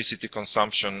electricity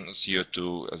consumption,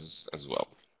 CO2 as well.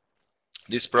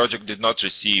 This project did not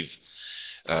receive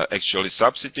actually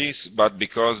subsidies, but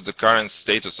because the current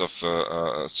status of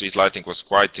street lighting was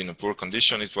quite in a poor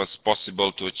condition, it was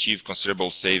possible to achieve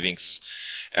considerable savings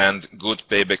and good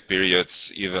payback periods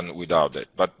even without it.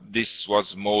 But this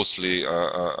was mostly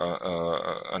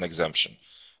an exemption.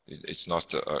 It's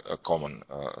not a common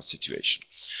situation.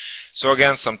 So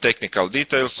again, some technical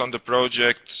details on the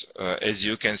project. As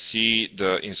you can see,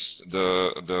 the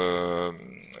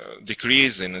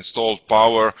decrease in installed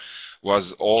power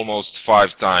was almost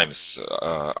 5 times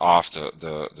after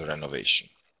the renovation.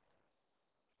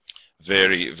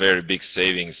 Very, very big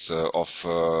savings of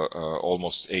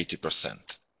almost 80%.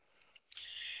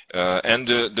 And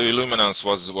the illuminance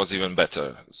was even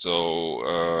better.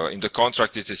 So in the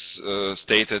contract it is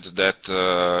stated that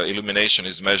illumination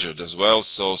is measured as well,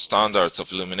 so standards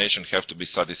of illumination have to be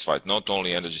satisfied, not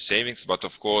only energy savings, but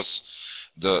of course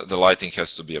the lighting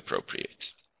has to be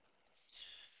appropriate.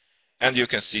 And you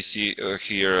can see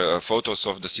here photos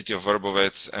of the city of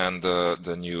Verbovec and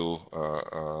the new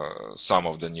some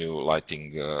of the new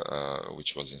lighting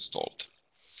which was installed.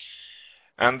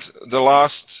 And the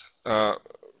last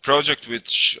project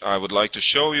which I would like to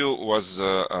show you was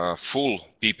a full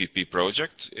PPP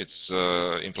project. It's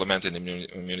implemented in the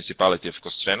municipality of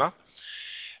Kostrena.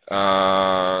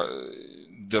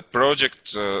 The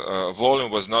project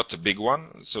volume was not a big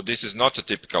one, so this is not a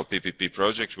typical PPP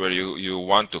project where you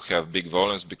want to have big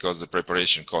volumes because the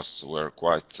preparation costs were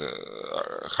quite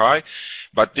high.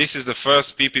 But this is the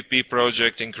first PPP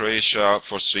project in Croatia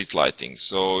for street lighting.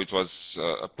 So it was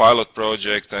a pilot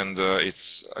project, and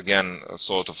it's again a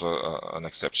sort of an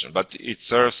exception. But it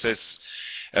serves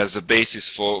as a basis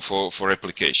for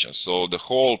replication. So the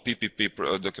whole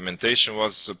PPP documentation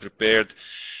was prepared.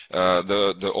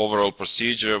 The overall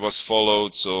procedure was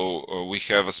followed, so we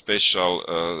have a special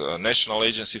national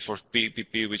agency for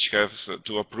PPP which have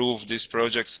to approve these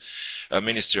projects.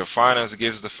 Ministry of Finance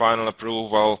gives the final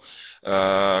approval,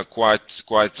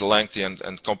 quite lengthy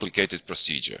and complicated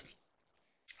procedure.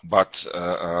 But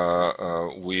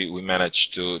we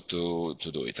managed to do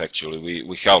it. Actually,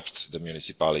 we helped the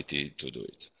municipality to do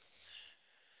it.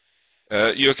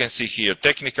 You can see here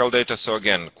technical data, so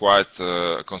again quite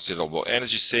considerable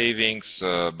energy savings,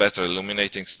 better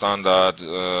illuminating standard,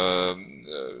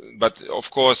 but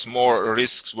of course more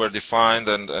risks were defined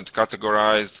and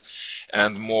categorized,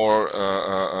 and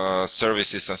more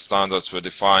services and standards were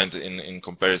defined in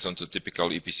comparison to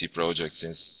typical EPC projects,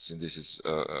 since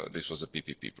this was a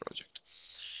PPP project.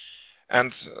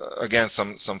 And again,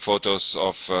 some photos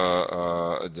of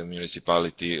the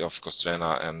municipality of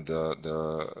Kostrena and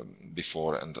the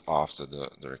before and after the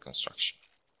reconstruction.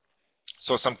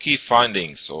 So some key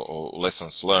findings or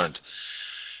lessons learned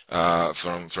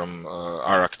from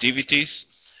our activities.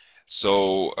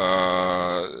 So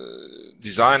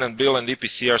design and build and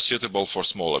EPC are suitable for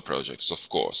smaller projects, of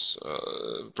course.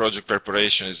 Project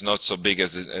preparation is not so big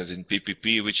as in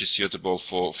PPP, which is suitable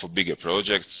for bigger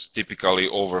projects, typically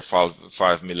over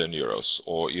 5 million euros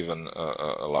or even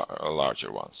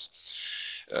larger ones.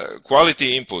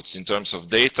 Quality inputs in terms of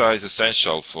data is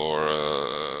essential for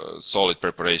solid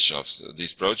preparation of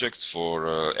these projects,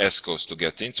 for ESCOs to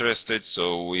get interested.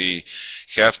 So we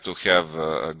have to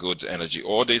have good energy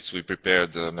audits. We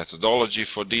prepared the methodology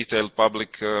for detailed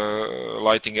public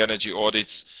lighting energy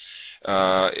audits.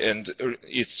 And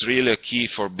it's really a key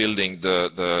for building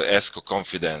the ESCO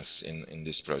confidence in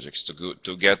these projects,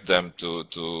 to get them to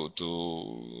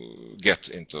get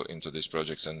into these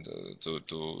projects and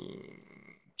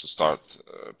to start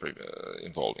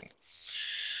involving.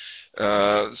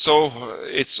 So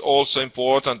it's also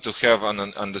important to have an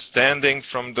understanding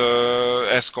from the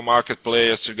ESCO market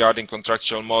players regarding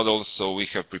contractual models. So we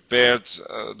have prepared,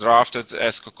 drafted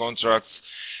ESCO contracts.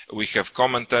 We have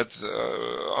commented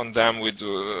on them with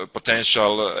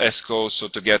potential ESCOs, so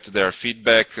to get their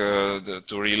feedback, to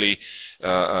really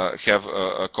have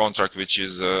a contract which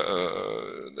is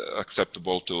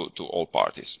acceptable to all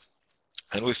parties.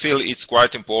 And we feel it's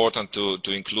quite important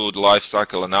to include life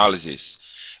cycle analysis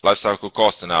life cycle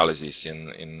cost analysis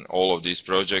in all of these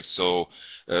projects. So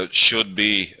should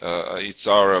be, it's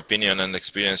our opinion and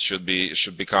experience, should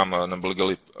become an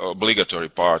obligatory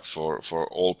part for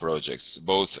all projects,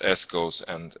 both ESCOs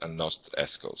and not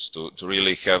ESCOs, to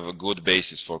really have a good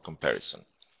basis for comparison.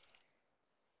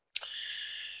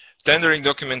 Tendering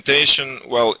documentation,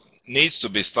 well, needs to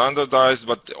be standardized,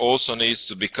 but also needs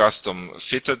to be custom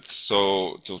fitted,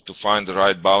 so to find the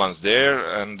right balance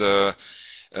there. And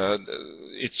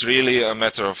it's really a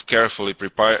matter of carefully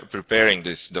preparing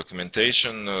this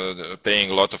documentation, paying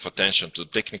a lot of attention to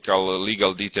technical,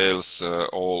 legal details,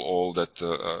 all that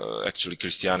actually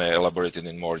Christiane elaborated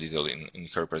in more detail in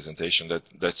her presentation.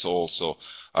 That's also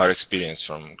our experience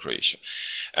from Croatia.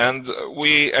 And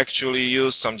we actually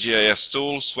use some GIS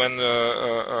tools when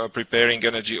preparing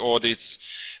energy audits,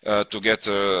 to get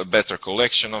a better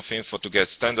collection of info, to get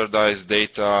standardized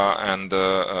data, and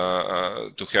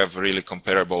to have really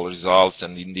comparable results,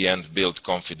 and in the end build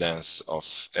confidence of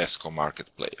ESCO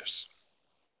market players.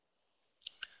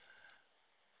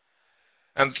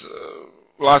 And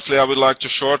lastly, I would like to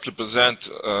shortly present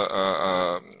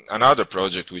another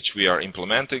project which we are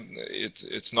implementing.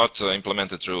 It's not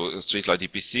implemented through Streetlight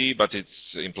EPC, but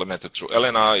it's implemented through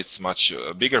Elena. It's a much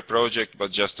bigger project,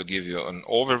 but just to give you an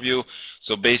overview.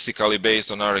 So basically,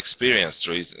 based on our experience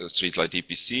through Streetlight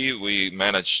EPC, we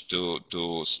managed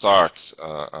to start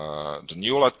the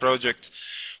new light project,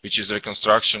 which is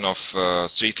reconstruction of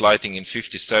street lighting in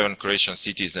 57 Croatian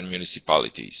cities and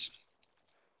municipalities.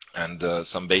 And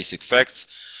some basic facts.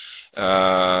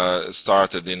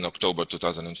 Started in October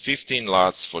 2015,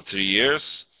 lasts for 3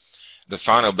 years. The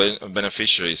final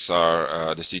beneficiaries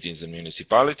are the cities and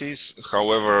municipalities.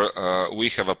 However, we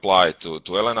have applied to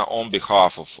Elena on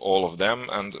behalf of all of them,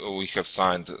 and we have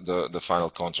signed the final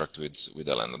contract with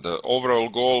Elena. The overall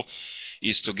goal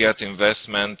is to get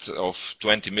investment of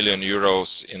 20 million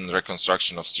euros in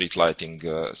reconstruction of street lighting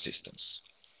systems.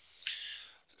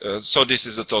 So this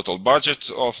is the total budget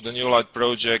of the new light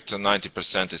project.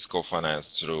 90% is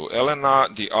co-financed through Elena.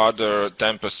 The other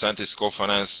 10% is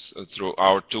co-financed through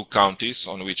our 2 counties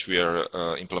on which we are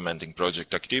implementing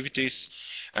project activities,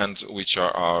 and which are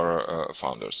our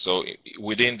founders. So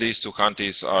within these 2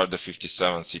 counties are the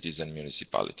 57 cities and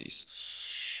municipalities.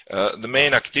 The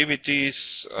main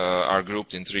activities are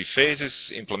grouped in 3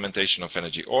 phases: implementation of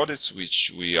energy audits,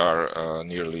 which we are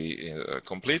nearly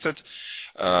completed.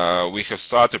 We have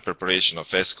started preparation of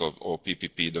ESCO or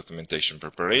PPP documentation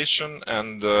preparation,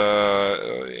 and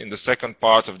in the second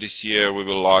part of this year we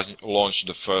will launch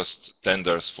the first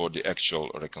tenders for the actual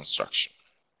reconstruction.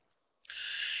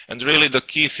 And really the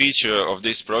key feature of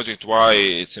this project, why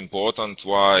it's important,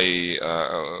 why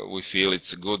we feel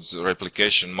it's a good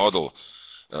replication model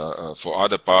for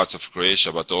other parts of Croatia,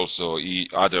 but also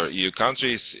other EU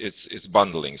countries, it's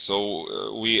bundling.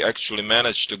 So we actually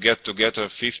managed to get together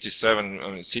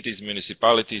 57 cities,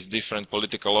 municipalities, different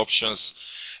political options,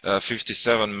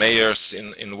 57 mayors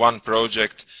in one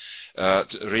project,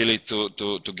 really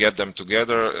to get them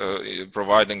together,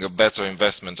 providing a better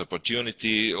investment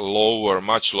opportunity,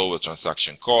 much lower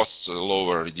transaction costs,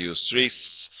 lower reduced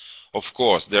risks. Of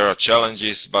course, there are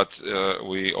challenges, but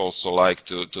we also like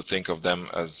to think of them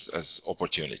as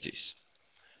opportunities.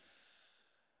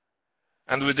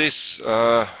 And with this,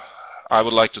 I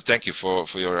would like to thank you for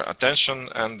your attention,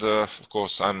 and of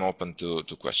course, I'm open to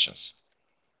questions.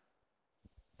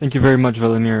 Thank you very much,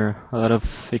 Velimir. A lot of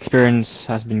experience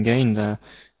has been gained the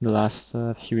last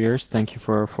few years. Thank you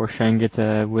for sharing it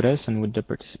with us and with the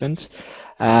participants.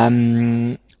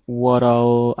 What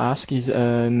I'll ask is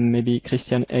maybe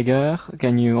Christian Egger,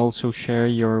 can you also share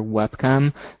your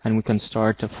webcam, and we can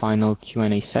start a final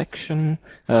Q&A section,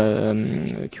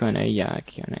 Q&A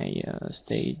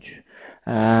stage.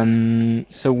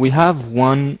 So we have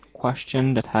one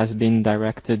question that has been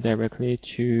directed directly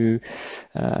to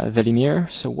Velimir.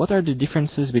 So what are the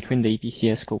differences between the EPC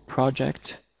ESCO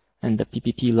project and the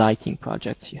PPP lighting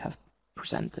projects you have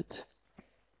presented?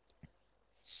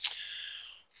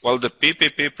 Well, the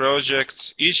PPP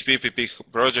project, each PPP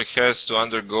project has to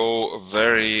undergo a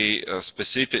very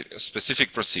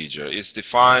specific procedure. It's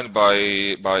defined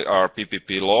by our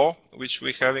PPP law, which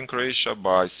we have in Croatia,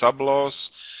 by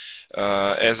sub-laws.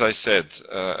 As I said,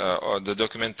 the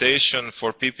documentation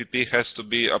for PPP has to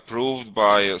be approved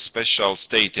by a special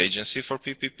state agency for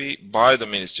PPP, by the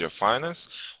Ministry of Finance.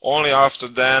 Only after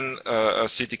then a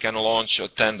city can launch a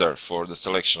tender for the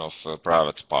selection of a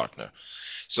private partner.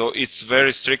 So it's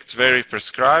very strict, very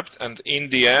prescribed, and in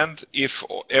the end, if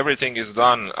everything is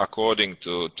done according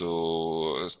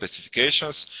to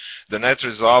specifications, the net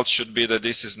result should be that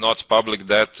this is not public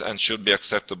debt and should be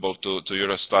acceptable to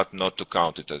Eurostat not to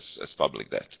count it as public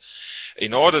debt.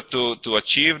 In order to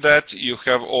achieve that, you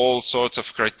have all sorts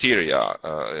of criteria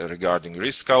regarding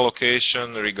risk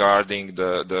allocation, regarding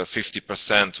the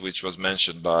 50% which was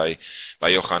mentioned by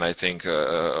Johan, I think,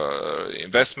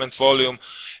 investment volume.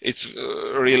 It's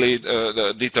really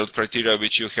the detailed criteria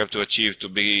which you have to achieve to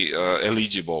be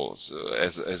eligible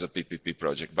as a PPP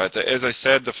project. But as I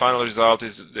said, the final result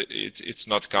is that it's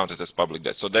not counted as public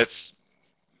debt. So that's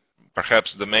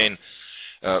perhaps the main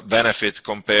benefit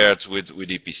compared with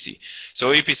EPC.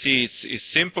 So EPC is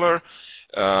simpler.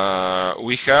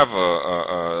 We have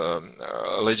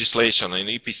legislation in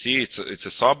EPC. It's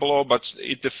a sub-law, but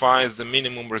it defines the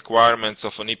minimum requirements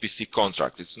of an EPC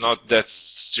contract. It's not that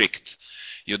strict.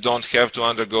 You don't have to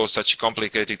undergo such a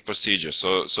complicated procedure,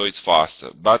 so it's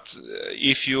faster. But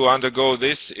if you undergo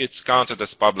this, it's counted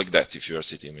as public debt if you're a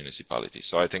city and municipality.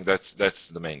 So I think that's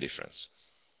the main difference.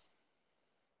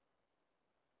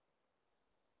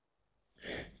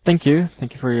 Thank you.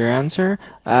 Thank you for your answer.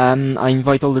 I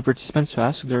invite all the participants to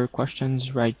ask their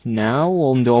questions right now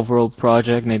on the overall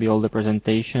project, maybe all the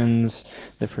presentations,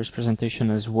 the first presentation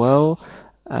as well.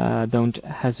 Don't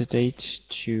hesitate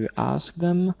to ask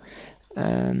them.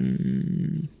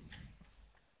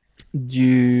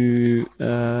 Do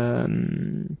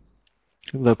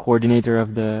the coordinator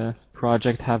of the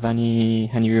project have any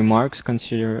remarks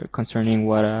concerning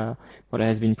what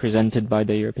has been presented by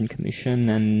the European Commission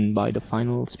and by the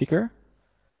final speaker?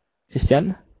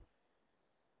 Christiane?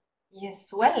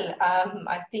 Yes, well,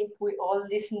 I think we all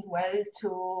listened well to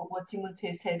what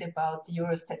Timothy said about the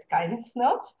Eurostat guidance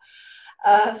note.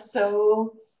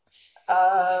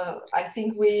 I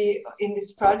think we, in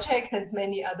this project and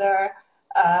many other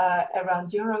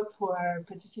around Europe who are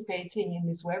participating in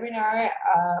this webinar,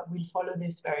 will follow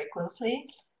this very closely.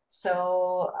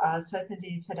 So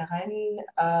certainly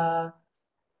Federen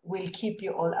will keep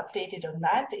you all updated on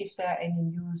that if there are any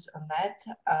news on that.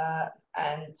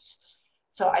 And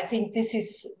so I think this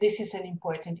is an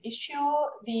important issue.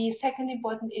 The second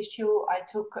important issue I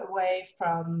took away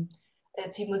from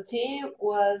Timothy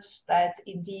was that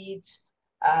indeed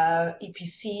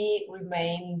EPC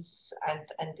remains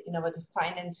and innovative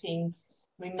financing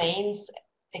remains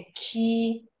a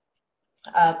key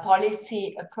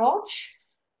policy approach,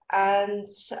 and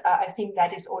I think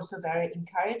that is also very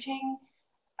encouraging.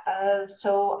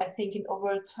 So I think in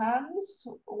overall terms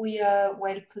we are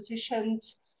well positioned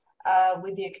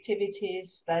with the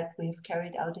activities that we've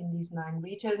carried out in these 9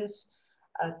 regions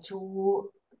to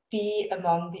be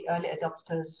among the early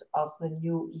adopters of the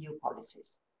new EU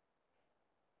policies.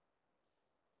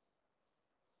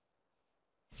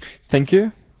 Thank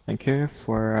you. Thank you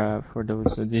for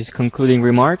these concluding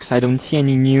remarks. I don't see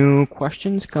any new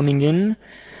questions coming in.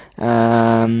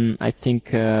 I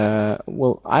think,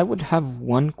 well, I would have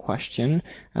one question.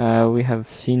 We have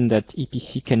seen that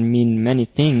EPC can mean many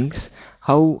things.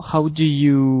 How have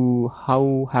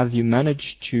you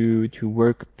managed to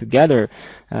work together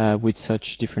with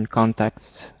such different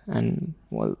contacts and,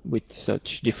 well, with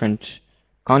such different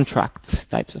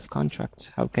types of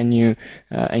contracts? How can you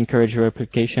encourage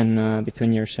replication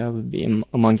between yourselves,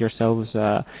 among yourselves,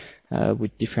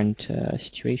 with different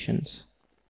situations?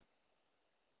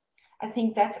 I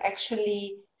think that's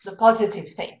actually the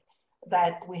positive thing,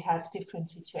 that we have different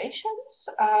situations.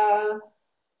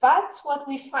 But what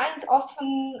we find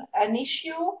often an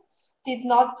issue did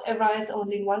not arise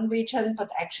only in one region, but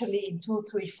actually in 2,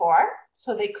 3, 4.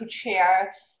 So they could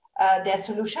share their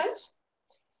solutions.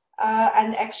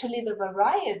 And actually the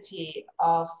variety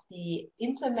of the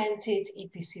implemented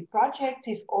EPC project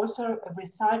is also a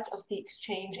result of the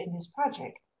exchange in this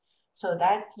project. So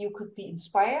that you could be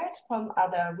inspired from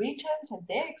other regions and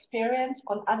their experience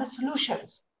on other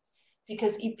solutions.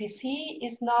 Because EPC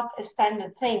is not a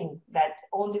standard thing that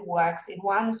only works in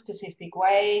one specific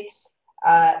way,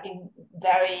 in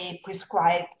very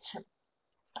prescribed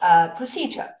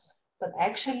procedure. But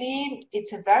actually,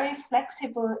 it's a very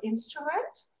flexible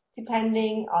instrument,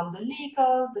 depending on the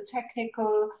legal, the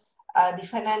technical, the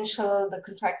financial, the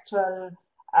contractual,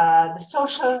 the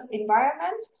social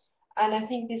environment. And I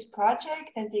think this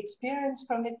project and the experience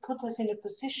from it put us in a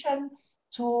position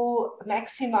to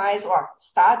maximize or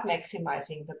start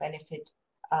maximizing the benefit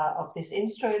of this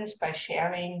instruments by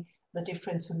sharing the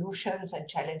different solutions and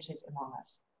challenges among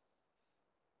us.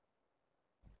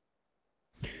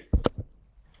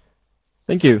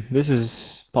 Thank you. This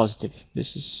is positive.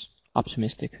 This is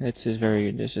optimistic. This is a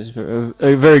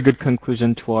very good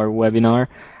conclusion to our webinar.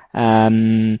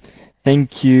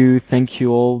 Thank you to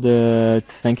all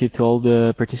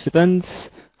the participants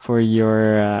for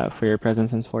your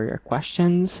presence and for your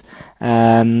questions.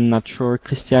 Not sure,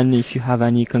 Christian, if you have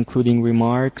any concluding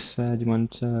remarks. Do you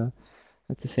want to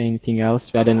say anything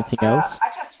else? Add anything else? I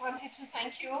just wanted to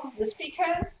thank you, the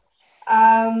speakers,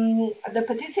 the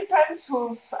participants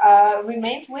who've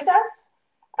remained with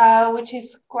us, which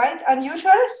is quite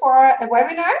unusual for a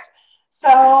webinar.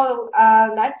 So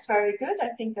that's very good. I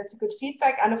think that's a good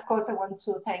feedback. And of course, I want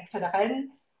to thank Federen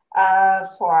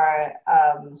for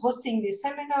hosting this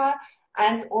seminar,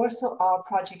 and also our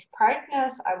project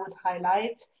partners. I would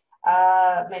highlight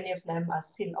many of them are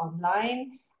still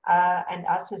online, and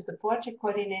us as the project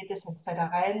coordinators and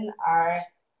Federen are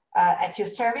at your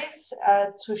service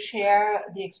to share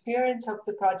the experience of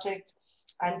the project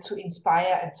and to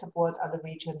inspire and support other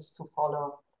regions to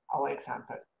follow our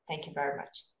example. Thank you very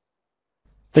much.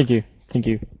 Thank you. Thank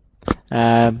you.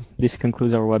 This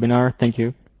concludes our webinar. Thank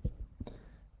you.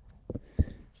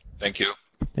 Thank you.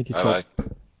 Thank you. Bye-bye.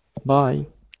 Bye.